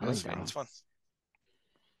 I like That's that fun. one. It's fun.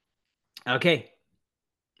 Okay.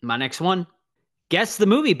 My next one. Guess the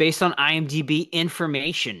movie based on IMDb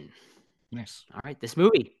information. Nice. All right. This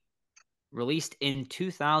movie released in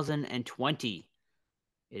 2020.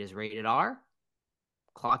 It is rated R,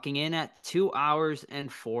 clocking in at 2 hours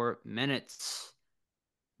and 4 minutes.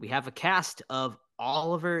 We have a cast of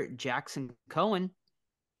Oliver Jackson Cohen,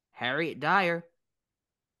 Harriet Dyer,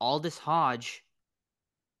 Aldous Hodge,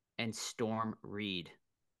 and Storm Reed.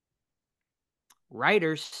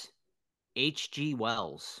 Writers, H.G.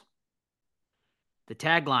 Wells. The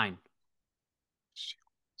tagline,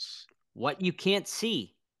 what you can't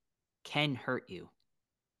see can hurt you.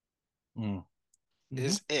 Mm.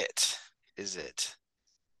 Is it? What's the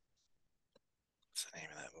name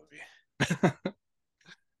of that movie?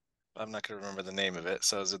 I'm not gonna remember the name of it.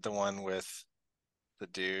 So is it the one with the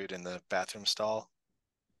dude in the bathroom stall?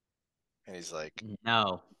 And he's like,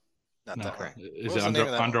 No, not No. that one. correct. Is What it was the name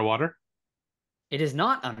of that one? underwater? It is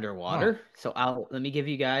not underwater. So let me give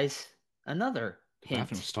you guys another The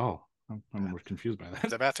bathroom hint. stall. I'm more confused by that.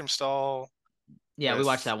 The bathroom stall. Yeah, we with-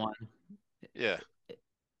 watched that one. Yeah.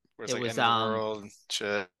 Where it's It like was end of the world and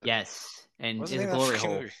shit. yes, and What's the there's a name of that glory fucking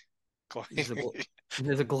hole. movie? There's a, Glory.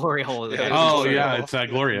 there's a glory hole. Yeah, There's there's a Oh glory yeah, hole. it's and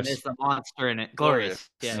glorious. there's the monster in it. Glorious.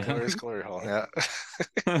 Glorious. Yeah. Glorious glory hole.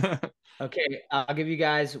 Yeah. Okay, I'll give you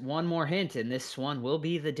guys one more hint, and this one will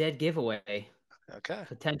be the dead giveaway, Okay.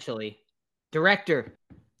 potentially. Director,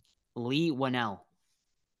 Lee Winnell.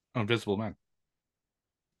 Invisible Man.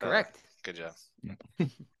 Correct. Good job. Yeah.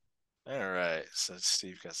 All right. So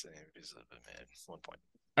Steve got the name of his man. 1 point.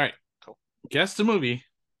 All right. Cool. Guess the movie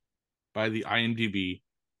by the IMDb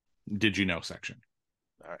Did You Know section.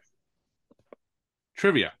 All right.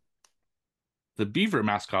 Trivia. The beaver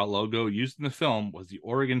mascot logo used in the film was the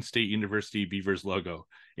Oregon State University Beavers logo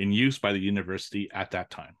in use by the university at that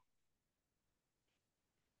time.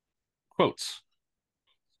 Quotes.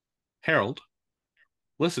 Harold,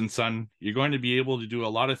 listen, son, you're going to be able to do a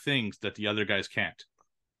lot of things that the other guys can't.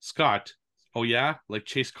 Scott, oh yeah, like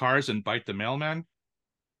chase cars and bite the mailman?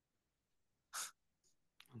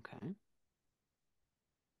 Okay.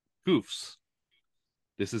 Goofs.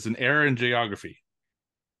 This is an error in geography.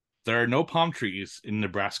 There are no palm trees in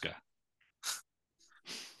Nebraska.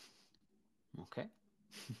 Okay.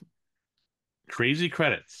 Crazy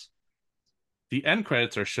credits. The end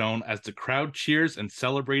credits are shown as the crowd cheers and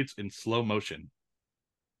celebrates in slow motion.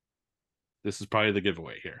 This is probably the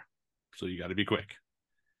giveaway here, so you got to be quick.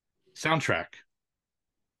 Soundtrack.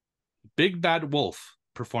 Big Bad Wolf,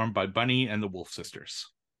 performed by Bunny and the Wolf Sisters.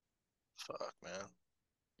 Fuck, man.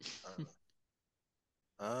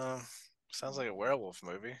 Sounds like a werewolf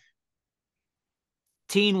movie.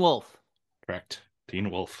 Teen Wolf. Correct. Teen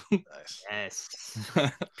Wolf. Nice. Yes.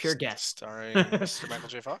 Pure guess. Starring Mr. Michael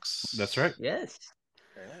J. Fox. That's right. Yes.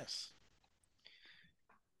 Very nice.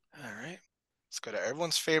 All right. Let's go to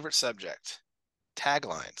everyone's favorite subject.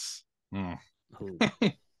 Taglines. Mm. Ooh. All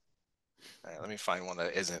right, let me find one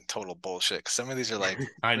that isn't total bullshit. 'Cause some of these are like,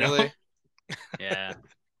 I know. really? Yeah.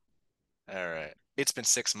 All right. It's been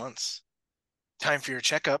 6 months. Time for your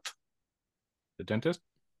checkup. The dentist?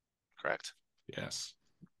 Correct. Yes.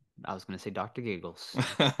 I was gonna say Dr. Giggles.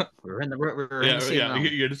 yeah, We're in the same realm.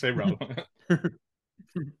 you're the same realm.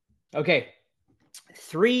 Okay.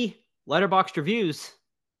 3 letterboxed reviews.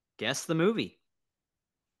 Guess the movie.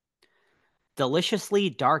 Deliciously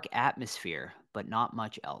dark atmosphere, but not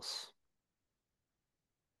much else.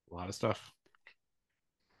 A lot of stuff.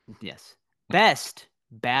 Yes. Best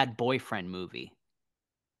bad boyfriend movie.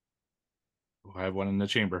 Oh, I have one in the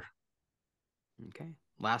chamber. Okay.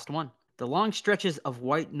 Last one. The long stretches of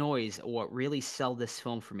white noise are what really sell this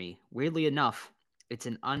film for me. Weirdly enough, it's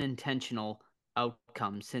an unintentional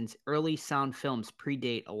outcome since early sound films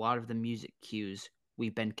predate a lot of the music cues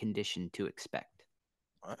we've been conditioned to expect.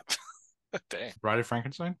 What? Dang. Bride of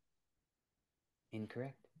Frankenstein?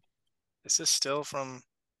 Incorrect. Is this still from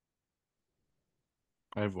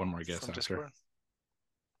I have one more guess after. Discord?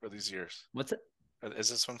 Or are these yours? What's it? Is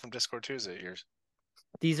this one from Discord too? Is it yours?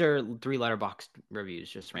 These are 3 letterbox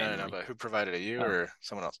reviews, just No, randomly. but who provided it? You or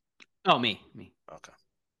someone else? Oh, me. Okay.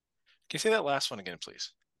 Can you say that last one again,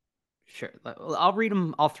 please? Sure. I'll read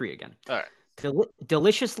them all 3 again. All right.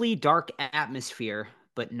 Deliciously dark atmosphere,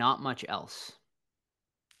 but not much else.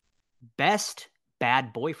 Best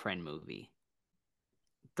bad boyfriend movie.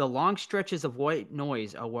 The long stretches of white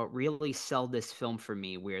noise are what really sell this film for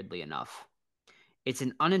me, weirdly enough. It's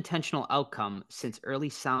an unintentional outcome since early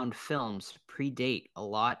sound films predate a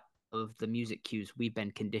lot of the music cues we've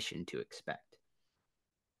been conditioned to expect.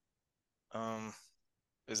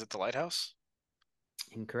 Is it The Lighthouse?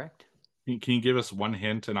 Incorrect. Can you give us one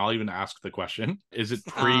hint, and I'll even ask the question? Is it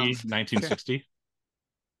pre-1960?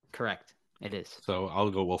 Correct. It is. So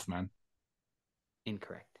I'll go Wolfman.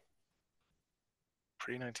 Incorrect.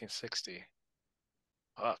 Pre-1960.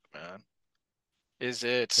 Fuck, man. Is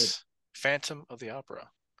it Phantom of the Opera?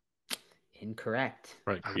 Incorrect.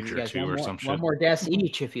 Right, I'll give you Creature guys 2 or some one shit. more guess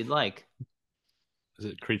each if you'd like. Is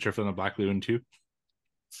it Creature from the Black Lagoon 2?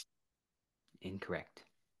 Incorrect.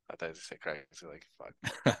 I thought you say correct. Like, fuck.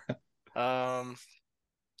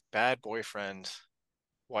 Bad Boyfriend,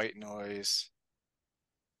 White Noise.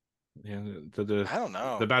 Yeah, I don't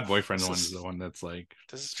know. The Bad Boyfriend one is the one that's like...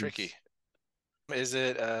 This is tricky. Is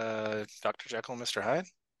it Dr. Jekyll and Mr. Hyde?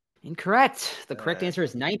 Incorrect. The correct answer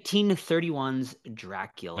is 1931's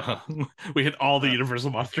Dracula. We hit all the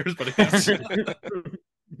Universal monsters, but yes.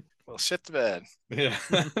 Well, shit the bed. Yeah.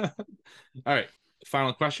 All right.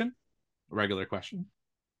 Final question. Regular question.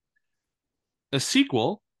 A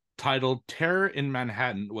sequel titled Terror in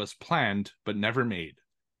Manhattan was planned but never made.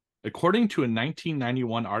 According to a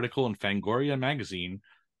 1991 article in Fangoria magazine,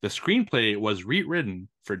 the screenplay was rewritten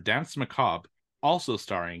for Dance Macabre, also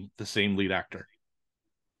starring the same lead actor.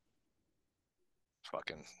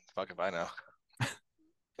 Fuck if I know.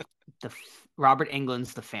 Robert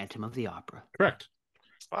Englund's The Phantom of the Opera. Correct.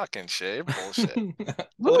 Fucking shit. Bullshit.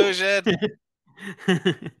 Illusion.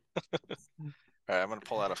 All right, I'm going to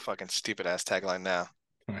pull out a fucking stupid ass tagline now.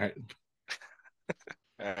 All right.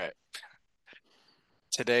 All right.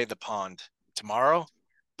 Today, the pond. Tomorrow,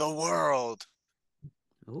 the world.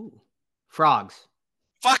 Ooh. Frogs.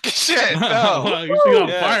 Fucking shit. No. Well, you're on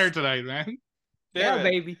fire tonight, man. Damn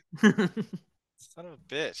it. Baby. Son of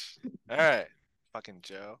a bitch. All right. Fucking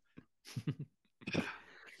Joe.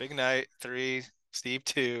 Big night, 3. Steve,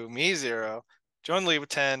 2. Me, 0. Joe and Lee with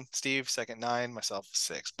 10. Steve, second, 9. Myself,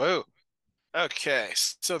 6. Boo. Okay.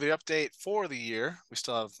 So the update for the year. We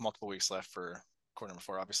still have multiple weeks left for quarter number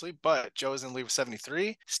 4, obviously. But Joe's in the lead with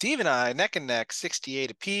 73. Steve and I, neck and neck,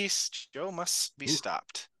 68 apiece. Joe must be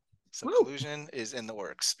stopped. So collusion is in the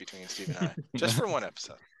works between Steve and I. Just for one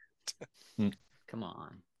episode. Come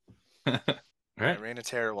on. All right. Reign of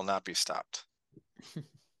Terror will not be stopped. All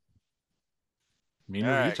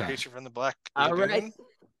right, Creature from the Black Lagoon. Lagoon. All right.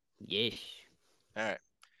 Yes. All right.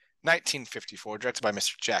 1954, directed by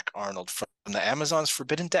Mr. Jack Arnold. From the Amazon's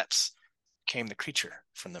forbidden depths came the Creature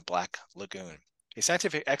from the Black Lagoon. A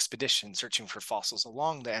scientific expedition searching for fossils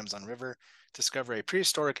along the Amazon River discover a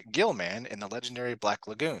prehistoric gill man in the legendary Black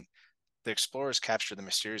Lagoon. The explorers capture the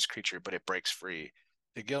mysterious creature, but it breaks free.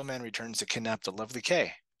 The gill man returns to kidnap the lovely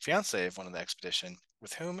Kay, fiancée of one of the expedition,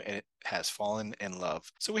 with whom it has fallen in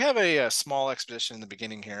love. So we have a small expedition in the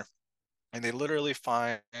beginning here, and they literally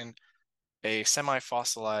find a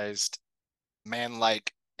semi-fossilized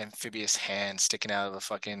man-like amphibious hand sticking out of the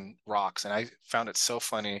fucking rocks. And I found it so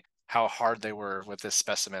funny how hard they were with this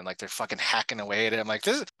specimen. Like, they're fucking hacking away at it. I'm like,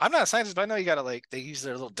 I'm not a scientist, but I know you gotta, like, they use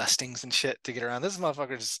their little dustings and shit to get around. This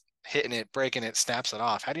motherfucker just hitting it, breaking it, snaps it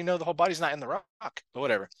off. How do you know the whole body's not in the rock? But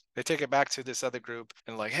whatever. They take it back to this other group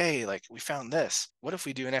and like, hey, like, we found this. What if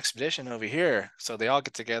we do an expedition over here? So they all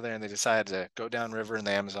get together and they decide to go downriver in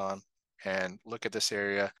the Amazon and look at this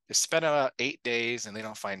area. They spend about 8 days and they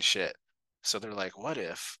don't find shit. So they're like, what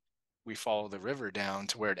if we follow the river down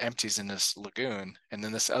to where it empties in this lagoon? And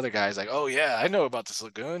then this other guy's like, oh yeah, I know about this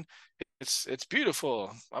lagoon. It's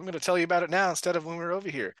beautiful. I'm going to tell you about it now instead of when we were over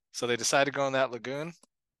here. So they decide to go in that lagoon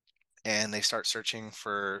and they start searching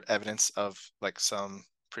for evidence of like some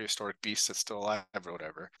prehistoric beast that's still alive or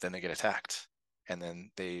whatever. Then they get attacked. And then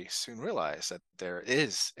they soon realize that there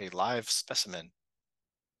is a live specimen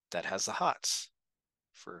that has the hots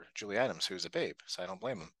for Julie Adams, who's a babe. So I don't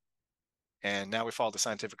blame him. And now we follow the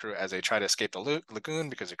scientific crew as they try to escape the lagoon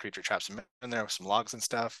because the creature traps them in there with some logs and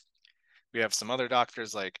stuff. We have some other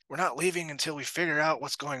doctors like, we're not leaving until we figure out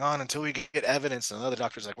what's going on, until we get evidence. And another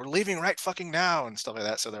doctor's like, we're leaving right fucking now and stuff like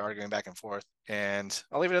that. So they're arguing back and forth. And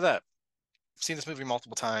I'll leave it at that. I've seen this movie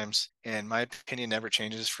multiple times and my opinion never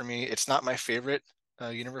changes for me. It's not my favorite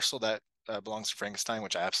Universal that Belongs to Frankenstein,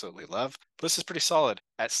 which I absolutely love. But this is pretty solid.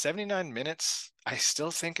 At 79 minutes, I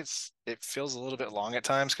still think it feels a little bit long at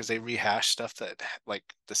times because they rehash stuff that like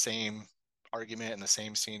the same argument and the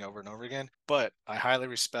same scene over and over again. But I highly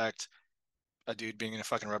respect a dude being in a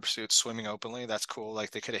fucking rubber suit swimming openly. That's cool.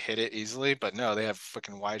 Like they could have hit it easily, but no, they have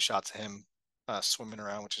fucking wide shots of him swimming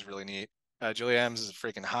around, which is really neat. Julie Adams is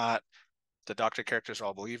freaking hot. The doctor characters are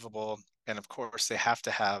all believable. And of course, they have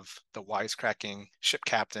to have the wisecracking ship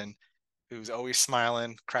captain who's always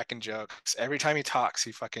smiling, cracking jokes. Every time he talks,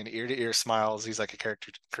 he fucking ear to ear smiles. He's like a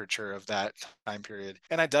caricature of that time period.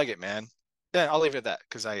 And I dug it, man. Yeah, I'll leave it at that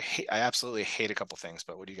because I absolutely hate a couple things.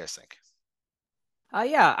 But what do you guys think?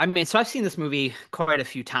 Yeah, I mean, so I've seen this movie quite a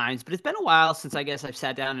few times, but it's been a while since I guess I've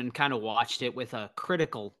sat down and kind of watched it with a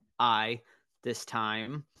critical eye this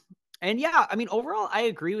time. And yeah, I mean, overall, I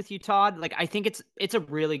agree with you, Todd. Like, I think it's a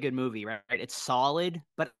really good movie, right? It's solid,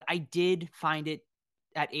 but I did find it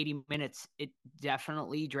at 80 minutes, it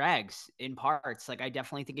definitely drags in parts. Like, I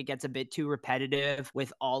definitely think it gets a bit too repetitive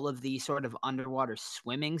with all of the sort of underwater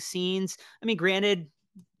swimming scenes. I mean, granted,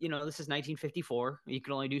 this is 1954. You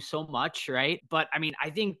can only do so much, right? But I mean, I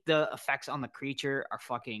think the effects on the creature are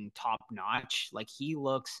fucking top notch. Like, he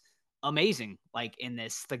looks amazing. Like, in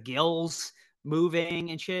this, the gills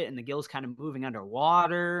moving and shit, and the gills kind of moving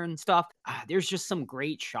underwater and stuff. There's just some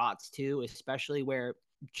great shots too, especially where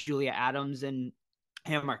Julia Adams and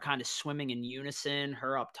him are kind of swimming in unison,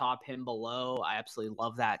 her up top, him below. I absolutely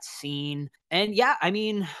love that scene. And yeah, I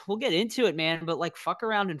mean, we'll get into it, man, but like fuck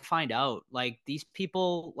around and find out. Like these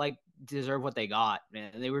people like deserve what they got,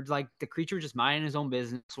 man. They were like the creature just minding his own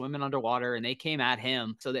business, swimming underwater, and they came at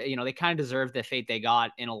him. So that they kind of deserve the fate they got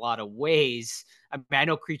in a lot of ways. I mean, I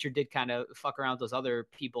know Creature did kind of fuck around with those other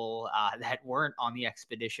people that weren't on the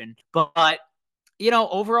expedition, but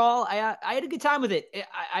overall, I had a good time with it.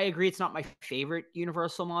 I agree, it's not my favorite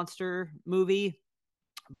Universal monster movie,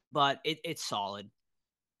 but it's solid.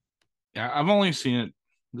 Yeah, I've only seen it.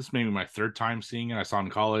 This may be my third time seeing it. I saw it in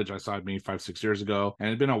college. I saw it maybe 5, 6 years ago, and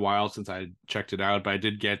it'd been a while since I checked it out. But I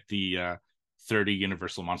did get the 30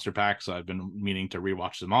 Universal Monster Pack, so I've been meaning to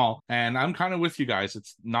rewatch them all. And I'm kind of with you guys.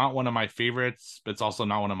 It's not one of my favorites, but it's also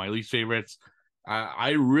not one of my least favorites.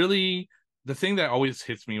 I really, the thing that always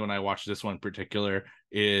hits me when I watch this one in particular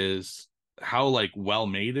is how like well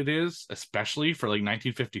made it is, especially for like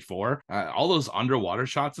 1954. All those underwater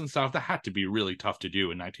shots and stuff that had to be really tough to do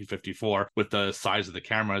in 1954 with the size of the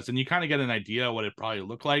cameras, and you kind of get an idea what it probably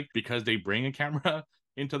looked like because they bring a camera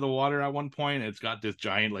into the water at one point. It's got this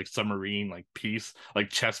giant like submarine like piece, like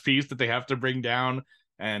chess piece that they have to bring down,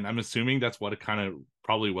 and I'm assuming that's what it kind of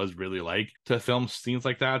probably was really like to film scenes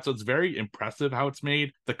like that. So it's very impressive how it's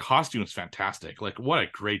made. The costume is fantastic. Like what a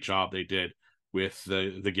great job they did with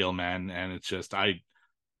the Gill Man, and it's just I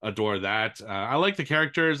adore that. I like the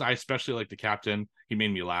characters. I especially like the captain. He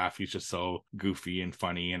made me laugh. He's just so goofy and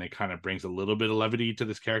funny, and it kind of brings a little bit of levity to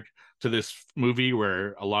this character, to this movie,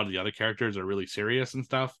 where a lot of the other characters are really serious and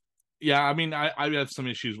stuff. Yeah, I mean, I have some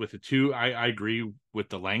issues with it too. I agree with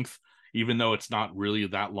the length, even though it's not really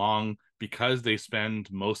that long, because they spend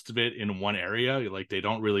most of it in one area. Like they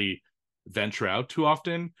don't really venture out too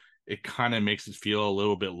often. It kind of makes it feel a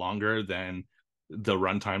little bit longer than the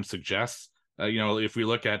runtime suggests. If we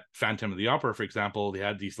look at Phantom of the Opera, for example, they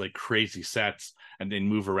had these like crazy sets and they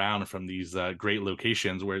move around from these great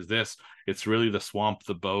locations. Whereas this, it's really the swamp,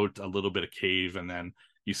 the boat, a little bit of cave, and then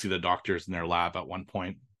you see the doctors in their lab at one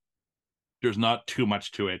point. There's not too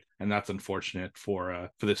much to it, and that's unfortunate for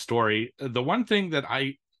this story. The one thing that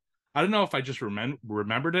I don't know if I just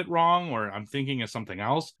remembered it wrong or I'm thinking of something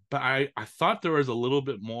else, but I thought there was a little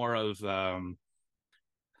bit more of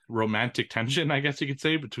romantic tension, I guess you could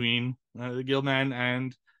say, between the Guildman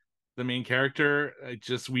and the main character. I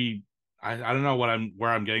don't know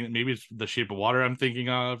where I'm getting. Maybe it's The Shape of Water I'm thinking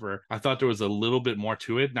of, or I thought there was a little bit more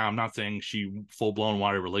to it. Now I'm not saying she full blown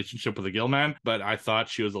wanted a relationship with the Guildman, but I thought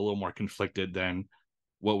she was a little more conflicted than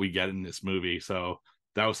what we get in this movie. So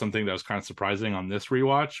that was something that was kind of surprising on this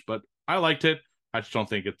rewatch, but I liked it. I just don't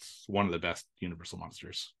think it's one of the best Universal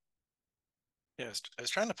monsters. Yeah, I was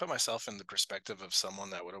trying to put myself in the perspective of someone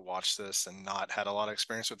that would have watched this and not had a lot of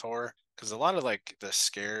experience with horror, because a lot of like the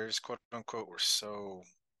scares, quote unquote, were so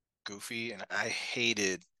goofy, and I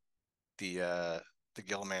hated the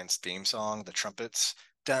Gilman's theme song, the trumpets.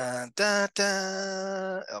 Dun, dun,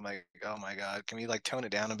 dun. Oh my God. Can we like tone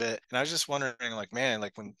it down a bit? And I was just wondering, like, man,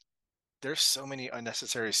 like when there's so many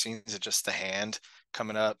unnecessary scenes of just the hand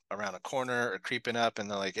coming up around a corner or creeping up and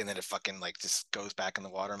then it fucking like just goes back in the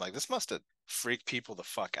water. I'm like, this must have freaked people the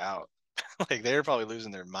fuck out. Like they're probably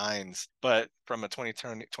losing their minds. But from a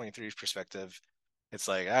 2023 perspective, it's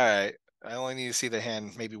like, all right, I only need to see the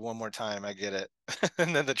hand maybe one more time. I get it.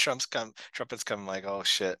 And then the trumpets come like, oh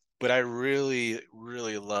shit. But I really,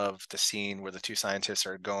 really love the scene where the two scientists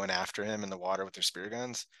are going after him in the water with their spear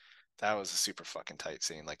guns. That was a super fucking tight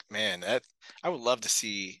scene. Like, man, that I would love to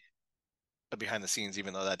see a behind the scenes,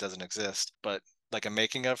 even though that doesn't exist. But like a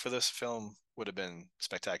making of for this film would have been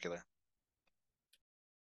spectacular.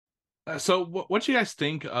 So, what do you guys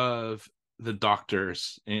think of the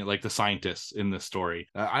doctors and like the scientists in this story?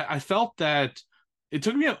 I felt that it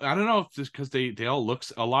took me. I don't know if just because they all look,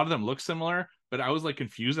 a lot of them look similar, but I was like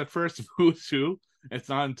confused at first of who's who. It's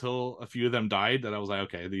not until a few of them died that I was like,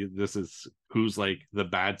 okay, this is who's like the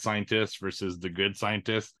bad scientist versus the good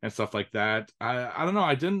scientist and stuff like that. I don't know.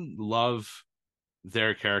 I didn't love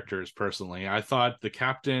their characters personally. I thought the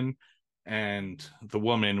captain and the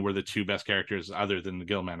woman were the two best characters other than the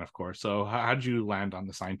Gillman, of course. So how did you land on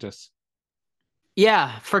the scientists?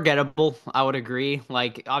 Yeah, forgettable. I would agree.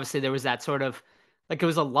 Like, obviously, there was that sort of like it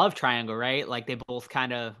was a love triangle, right? Like they both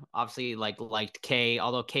kind of obviously like liked Kay,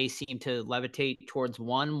 although Kay seemed to levitate towards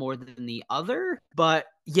one more than the other. But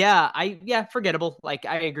yeah, forgettable. Like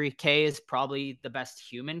I agree, Kay is probably the best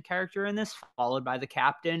human character in this, followed by the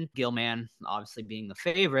captain, Gilman, obviously being the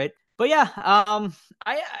favorite. But yeah,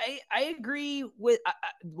 I agree with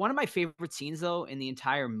one of my favorite scenes though in the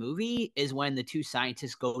entire movie is when the two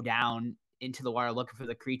scientists go down into the water looking for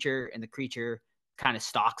the creature, and the creature kind of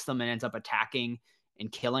stalks them and ends up attacking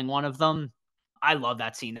and killing one of them. I love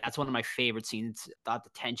that scene. That's one of my favorite scenes. Thought the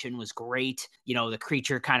tension was great. You know, the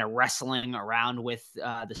creature kind of wrestling around with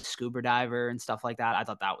the scuba diver and stuff like that. I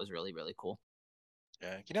thought that was really, really cool.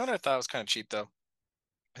 Yeah. You know what I thought was kind of cheap though?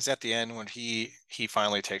 Is at the end when he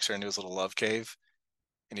finally takes her into his little love cave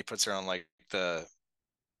and he puts her on like the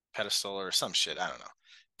pedestal or some shit. I don't know.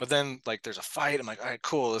 But then like there's a fight. I'm like, all right,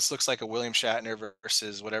 cool. This looks like a William Shatner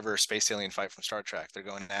versus whatever space alien fight from Star Trek. They're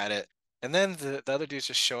going at it. And then the other dudes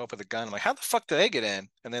just show up with a gun. I'm like, how the fuck did they get in?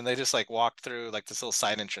 And then they just like walked through like this little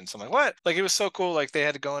side entrance. I'm like, what? Like it was so cool. Like they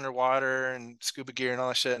had to go underwater and scuba gear and all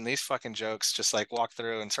that shit. And these fucking jokes just like walk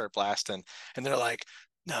through and start blasting. And they're like,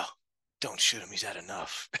 no, don't shoot him. He's had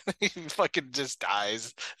enough. He fucking just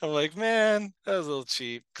dies. I'm like, man, that was a little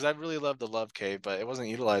cheap because I really loved the Love Cave, but it wasn't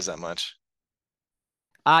utilized that much.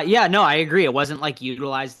 Yeah, no, I agree. It wasn't like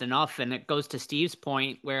utilized enough, and it goes to Steve's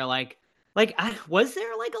point where was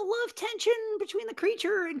there like a love tension between the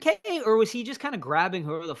creature and Kay, or was he just kind of grabbing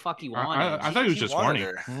whoever the fuck he wanted? I thought he was He just wanted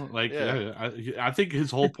horny. her. Like, Yeah. I think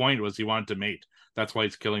his whole point was he wanted to mate. That's why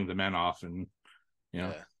he's killing the men off and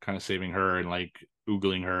Yeah. kind of saving her and like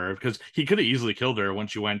oogling her because he could have easily killed her when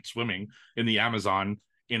she went swimming in the Amazon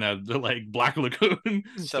in a like black lagoon.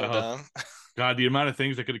 So So dumb. God, the amount of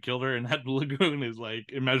things that could have killed her in that lagoon is like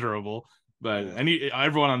immeasurable. But Yeah.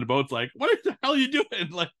 everyone on the boat's like, "What the hell are you doing?"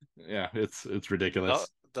 Like, yeah, it's The, ridiculous,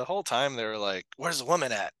 the whole time they were like, where's the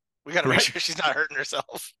woman at? We got to make right? sure she's not hurting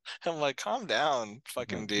herself. I'm like, calm down,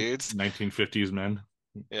 fucking dudes. 1950s men.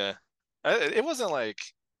 Yeah. It wasn't like,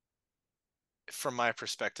 from my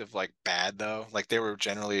perspective, like bad though. Like they were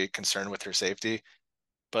generally concerned with her safety.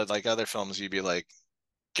 But like other films, you'd be like,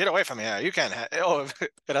 get away from me. Yeah, you can't. Oh,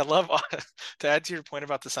 but I love to add to your point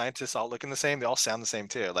about the scientists all looking the same. They all sound the same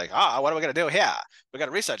too. Like, what are we gonna do here? We got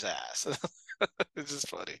to research this. It's just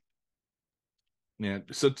funny. Yeah.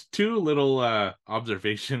 So two little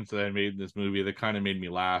observations that I made in this movie that kind of made me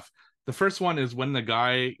laugh. The first one is when the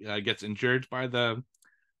guy gets injured by the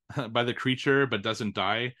by the creature but doesn't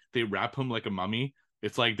die, they wrap him like a mummy.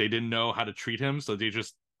 It's like they didn't know how to treat him, so they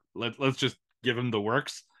just let's just give him the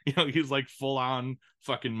works. He's like full on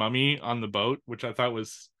fucking mummy on the boat, which I thought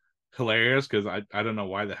was hilarious because I don't know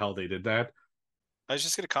why the hell they did that. I was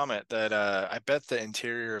just gonna comment that I bet the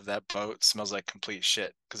interior of that boat smells like complete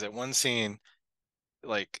shit. Because at one scene,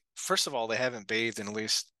 like first of all, they haven't bathed in at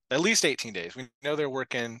least 18 days. We know they're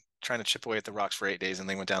working trying to chip away at the rocks for 8 days, and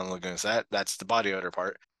they went down the lagoon. So that's the body odor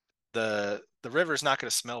part. The river's not going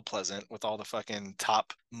to smell pleasant with all the fucking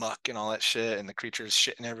top muck and all that shit and the creatures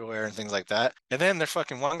shitting everywhere and things like that. And then they're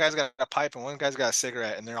fucking one guy's got a pipe and one guy's got a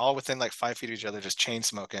cigarette and they're all within like 5 feet of each other just chain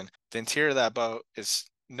smoking. The interior of that boat is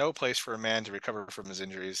no place for a man to recover from his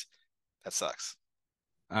injuries. That sucks.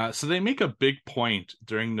 So they make a big point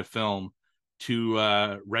during the film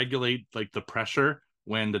to regulate like the pressure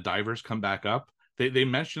when the divers come back up. They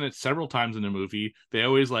mention it several times in the movie. They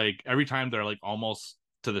always like every time they're like almost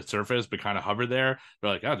to the surface but kind of hover there.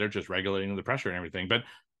 They're like, oh, they're just regulating the pressure and everything. But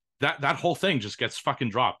that whole thing just gets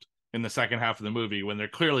fucking dropped in the second half of the movie when they're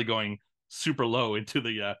clearly going super low into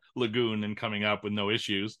the lagoon and coming up with no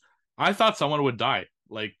issues. I thought someone would die,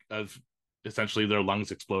 like of essentially their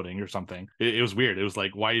lungs exploding or something. It was weird. It was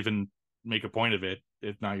like, why even make a point of it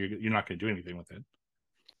if now you're not going to do anything with it?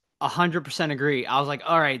 100% agree. I was like,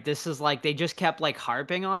 all right, this is like they just kept like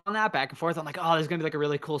harping on that back and forth. I'm like, oh, there's gonna be like a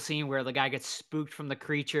really cool scene where the guy gets spooked from the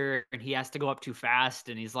creature and he has to go up too fast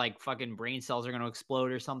and he's like fucking brain cells are gonna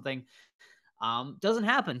explode or something. Doesn't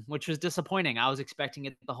happen, which was disappointing. I was expecting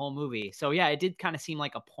it the whole movie. So yeah, it did kind of seem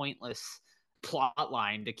like a pointless plot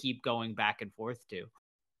line to keep going back and forth to.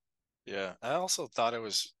 Yeah, I also thought it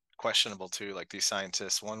was questionable too. Like these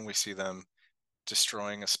scientists, one we see them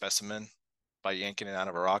destroying a specimen by yanking it out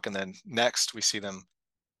of a rock, and then next we see them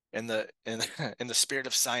in in the spirit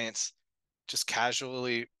of science, just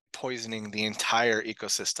casually poisoning the entire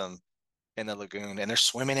ecosystem in the lagoon, and they're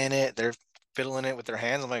swimming in it. They're fiddling it with their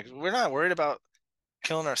hands. I'm like, we're not worried about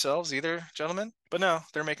killing ourselves either, gentlemen. But no,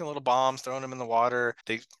 they're making little bombs, throwing them in the water.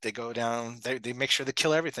 They go down. They make sure they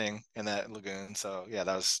kill everything in that lagoon. So yeah,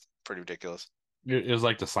 that was pretty ridiculous. It was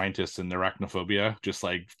like the scientists in Arachnophobia, just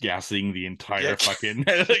like gassing the entire Yeah. fucking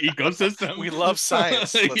ecosystem. We love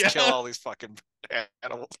science. Let's Yeah. kill all these fucking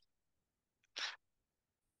animals.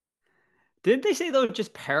 Didn't they say though it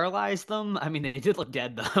just paralyzed them? I mean, they did look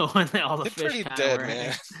dead though when all the They're fish pretty kind dead, of were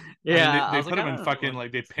man. Yeah, I mean, I they was put like, them I in don't fucking know.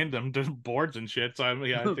 like they pinned them to boards and shit. So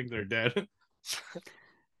I think they're dead.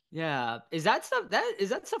 Yeah, is that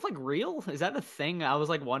stuff like real? Is that a thing? I was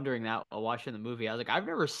like wondering that while watching the movie. I was like, I've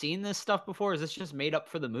never seen this stuff before. Is this just made up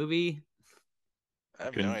for the movie? I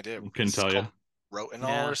have no Couldn't idea. couldn't Is this tell you. called rotenol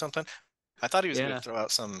Yeah, or something? I thought he was going yeah. to throw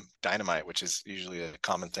out some dynamite, which is usually a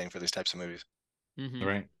common thing for these types of movies. Mm-hmm.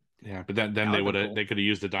 Right. Yeah, but then That they would've would been have cool. they could have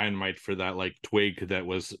used the dynamite for that like twig that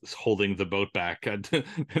was holding the boat back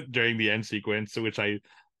during the end sequence, which it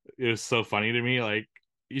was so funny to me. Like,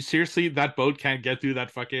 you seriously, that boat can't get through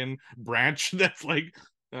that fucking branch that's like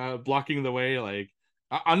blocking the way. Like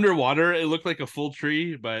underwater, it looked like a full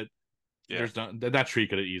tree, but Yeah. there's no that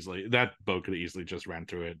boat could have easily just ran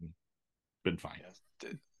through it and been fine.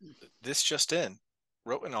 Yeah. This just in,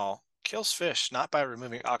 rotenol kills fish not by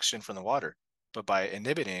removing oxygen from the water, but by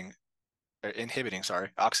inhibiting,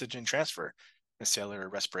 oxygen transfer and cellular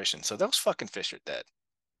respiration. So those fucking fish are dead.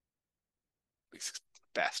 These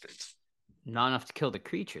bastards. Not enough to kill the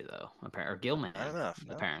creature though, or Gilman. Not enough.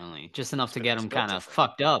 No. Apparently, just enough It's to been- get it's him built kind of different.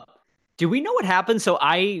 fucked up. Do we know what happened? So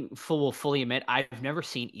I will fully admit I've never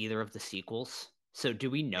seen either of the sequels. So do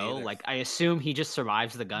we know? either. Like, I assume he just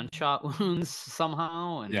survives the gunshot wounds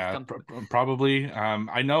somehow and Yeah, comes. probably.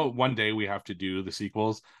 I know one day we have to do the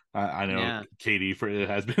sequels. I know Yeah. Katie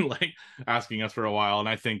has been like asking us for a while, and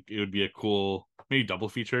I think it would be a cool maybe double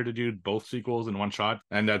feature to do both sequels in one shot.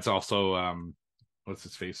 And that's also what's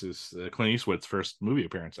his face's Clint Eastwood's first movie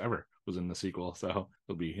appearance ever was in the sequel, so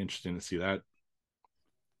it'll be interesting to see that.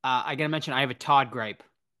 I gotta mention I have a Todd gripe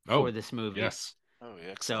Oh, for this movie. yes. Oh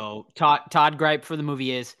yeah. So Todd gripe for the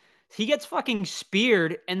movie is he gets fucking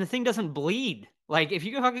speared and the thing doesn't bleed. Like if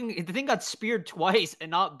the thing got speared twice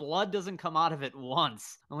and not blood doesn't come out of it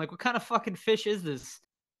once. I'm like, what kind of fucking fish is this?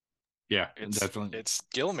 Yeah, It's definitely. it's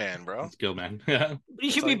Gillman, bro. It's Gilman. Yeah. But he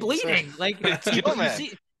That's should all be you can say. bleeding. Like It's you Gillman.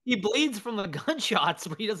 see, he bleeds from the gunshots,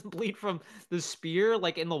 but he doesn't bleed from the spear,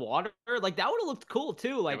 like in the water. Like that would have looked cool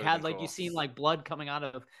too. Like would've had been like you cool. seen like blood coming out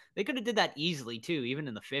of. They could have did that easily too, even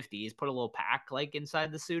in the 50s. Put a little pack like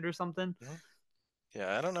inside the suit or something.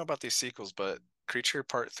 Yeah, I don't know about these sequels, but Creature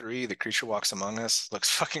Part 3, The Creature Walks Among Us looks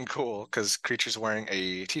fucking cool because Creature's wearing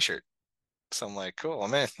a t-shirt. So I'm like, cool,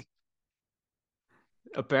 I'm in.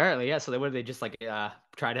 Apparently, yeah. So they just like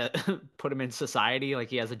try to put him in society. Like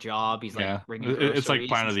he has a job. He's like Yeah, bringing it's like groceries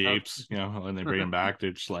Planet and of the stuff. Apes, when they bring them back,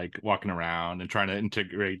 they're just like walking around and trying to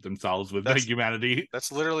integrate themselves with That's- humanity.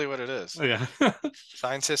 That's literally what it is. Yeah.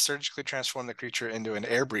 Scientists surgically transform the creature into an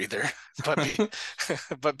air breather,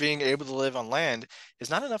 but being able to live on land is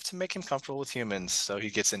not enough to make him comfortable with humans. So he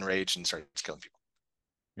gets enraged and starts killing people.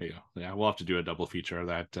 There you go. Yeah, we'll have to do a double feature of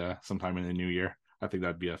that sometime in the new year. I think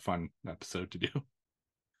that'd be a fun episode to do.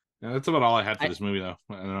 Yeah, that's about all I had for this movie, though.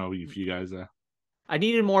 I don't know if you guys. I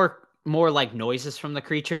needed more like noises from the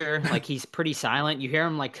creature. Like he's pretty silent. You hear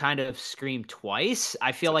him like kind of scream twice.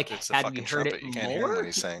 I feel like It's a had fucking you heard it trumpet. You can't hear him when more,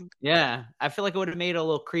 he's saying. yeah, I feel like it would have made it a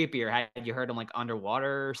little creepier had you heard him like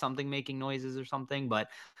underwater or something making noises or something. But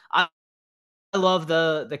I love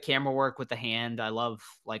the camera work with the hand. I love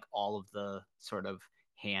like all of the sort of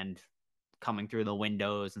hand coming through the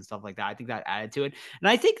windows and stuff like that. I think that added to it. And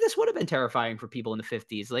I think this would have been terrifying for people in the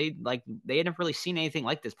 50s. They hadn't really seen anything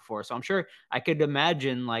like this before. So I'm sure I could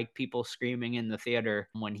imagine like people screaming in the theater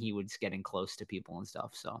when he was getting close to people and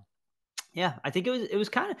stuff. So yeah, I think it was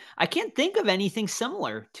kind of, I can't think of anything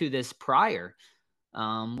similar to this prior,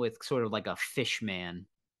 with sort of like a fish man.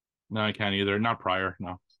 No, I can't either. Not prior.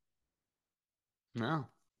 No. No.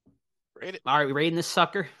 Rate it. All right, we rating this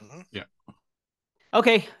sucker. Mhm. Yeah.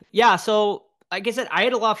 Okay, yeah. So like I said, I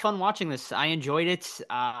had a lot of fun watching this. I enjoyed it.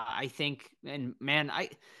 I think, and man,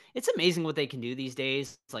 it's amazing what they can do these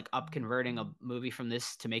days. It's like up converting a movie from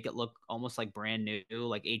this to make it look almost like brand new,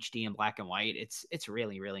 like HD and black and white. It's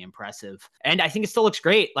really, really impressive. And I think it still looks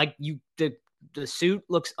great. Like the suit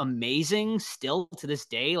looks amazing still to this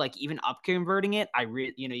day. Like even up converting it,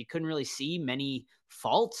 you couldn't really see many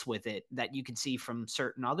faults with it that you could see from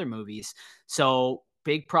certain other movies. So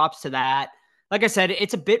big props to that. Like I said,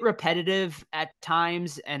 it's a bit repetitive at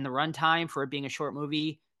times, and the runtime for it being a short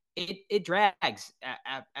movie, it drags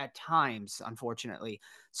at times, unfortunately.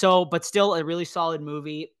 So, but still a really solid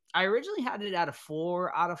movie. I originally had it at a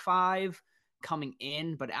 4 out of 5 coming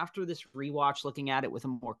in, but after this rewatch, looking at it with a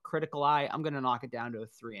more critical eye, I'm going to knock it down to a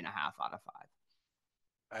 3.5 out of 5.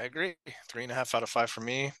 I agree. 3.5 out of 5 for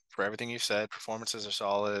me. For everything you said, performances are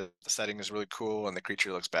solid. The setting is really cool, and the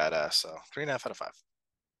creature looks badass. So 3.5 out of 5.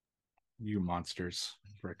 You monsters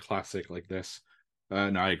for a classic like this.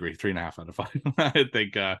 No, I agree. 3.5 out of 5. I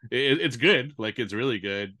think it's good. Like it's really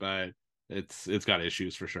good, but it's got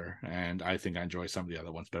issues for sure. And I think I enjoy some of the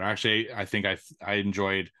other ones. But actually, I think I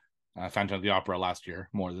enjoyed Phantom of the Opera last year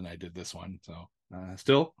more than I did this one. So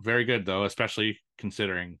still very good though, especially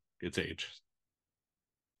considering its age.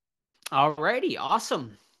 Alrighty,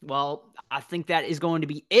 awesome. Well, I think that is going to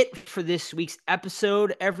be it for this week's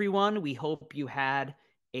episode, everyone. We hope you had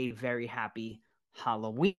a very happy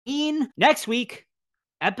Halloween. Next week,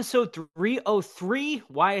 episode 303.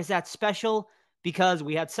 Why is that special? Because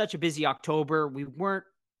we had such a busy October. We weren't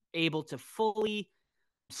able to fully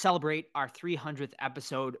celebrate our 300th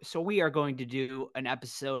episode. So we are going to do an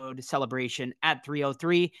episode celebration at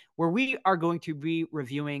 303 where we are going to be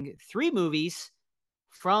reviewing 3 movies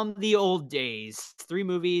from the old days, 3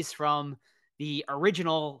 movies from the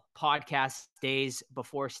original podcast days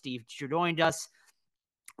before Steve joined us.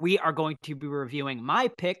 We are going to be reviewing my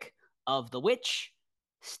pick of The Witch,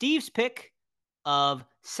 Steve's pick of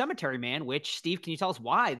Cemetery Man, which, Steve, can you tell us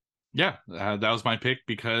why? Yeah, that was my pick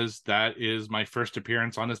because that is my first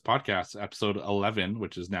appearance on this podcast, episode 11,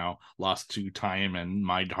 which is now lost to time and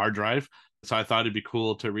my hard drive. So I thought it'd be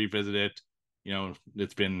cool to revisit it. You know,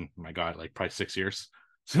 it's been, my God, like probably 6 years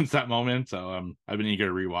since that moment. So I've been eager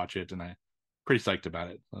to rewatch it and I'm pretty psyched about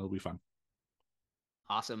it. It'll be fun.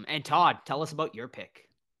 Awesome. And Todd, tell us about your pick.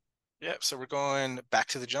 Yeah, so we're going back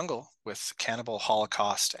to the jungle with Cannibal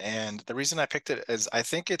Holocaust. And the reason I picked it is I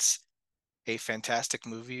think it's a fantastic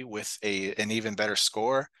movie with an even better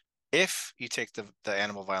score if you take the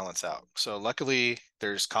animal violence out. So luckily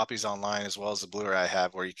there's copies online as well as the Blu-ray I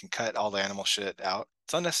have where you can cut all the animal shit out.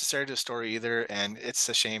 It's unnecessary to the story either, and it's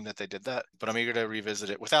a shame that they did that, but I'm eager to revisit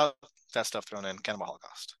it without that stuff thrown in. Cannibal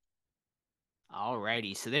Holocaust.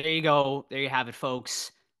 Alrighty, so there you go. There you have it,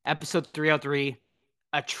 folks. Episode 303,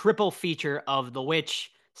 a triple feature of The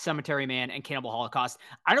Witch, Cemetery Man, and Cannibal Holocaust.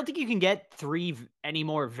 I don't think you can get 3 any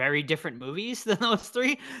more very different movies than those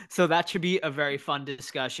 3. So that should be a very fun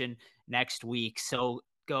discussion next week. So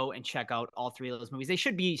go and check out all 3 of those movies. They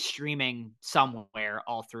should be streaming somewhere,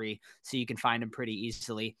 all 3, so you can find them pretty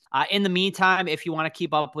easily. In the meantime, if you want to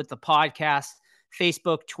keep up with the podcast,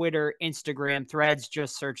 Facebook, Twitter, Instagram, Threads,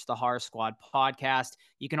 just search the Horror Squad Podcast.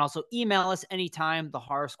 You can also email us anytime, the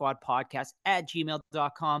Horror Squad Podcast at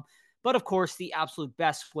gmail.com. But of course, the absolute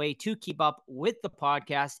best way to keep up with the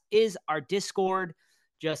podcast is our Discord.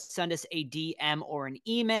 Just send us a DM or an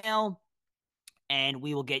email, and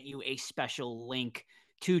we will get you a special link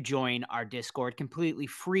to join our Discord. Completely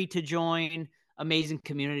free to join. Amazing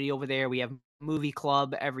community over there. We have movie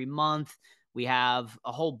club every month. We have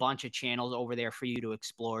a whole bunch of channels over there for you to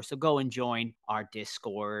explore. So go and join our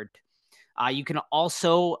Discord. You can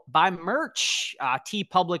also buy merch,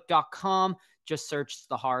 tpublic.com. Just search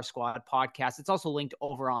the Horror Squad Podcast. It's also linked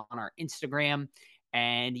over on our Instagram,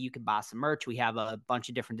 and you can buy some merch. We have a bunch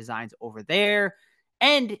of different designs over there.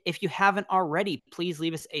 And if you haven't already, please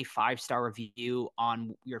leave us a 5-star review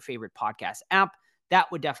on your favorite podcast app.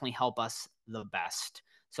 That would definitely help us the best.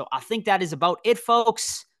 So I think that is about it,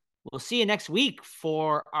 folks. We'll see you next week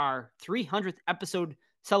for our 300th episode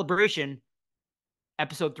celebration,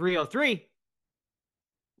 episode 303.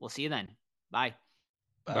 We'll see you then. Bye.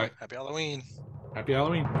 Bye. Happy Halloween. Happy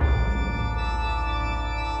Halloween.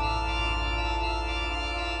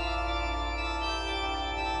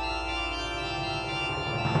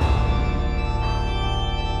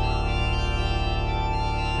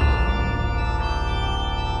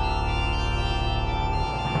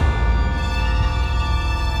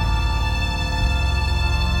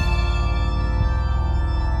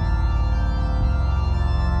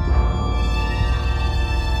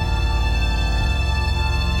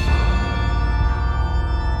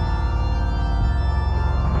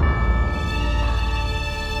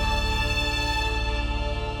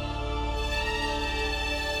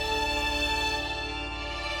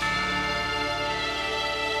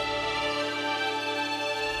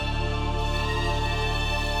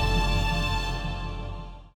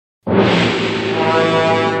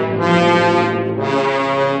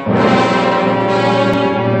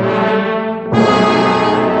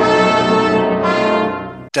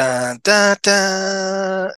 Dun, dun,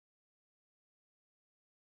 dun.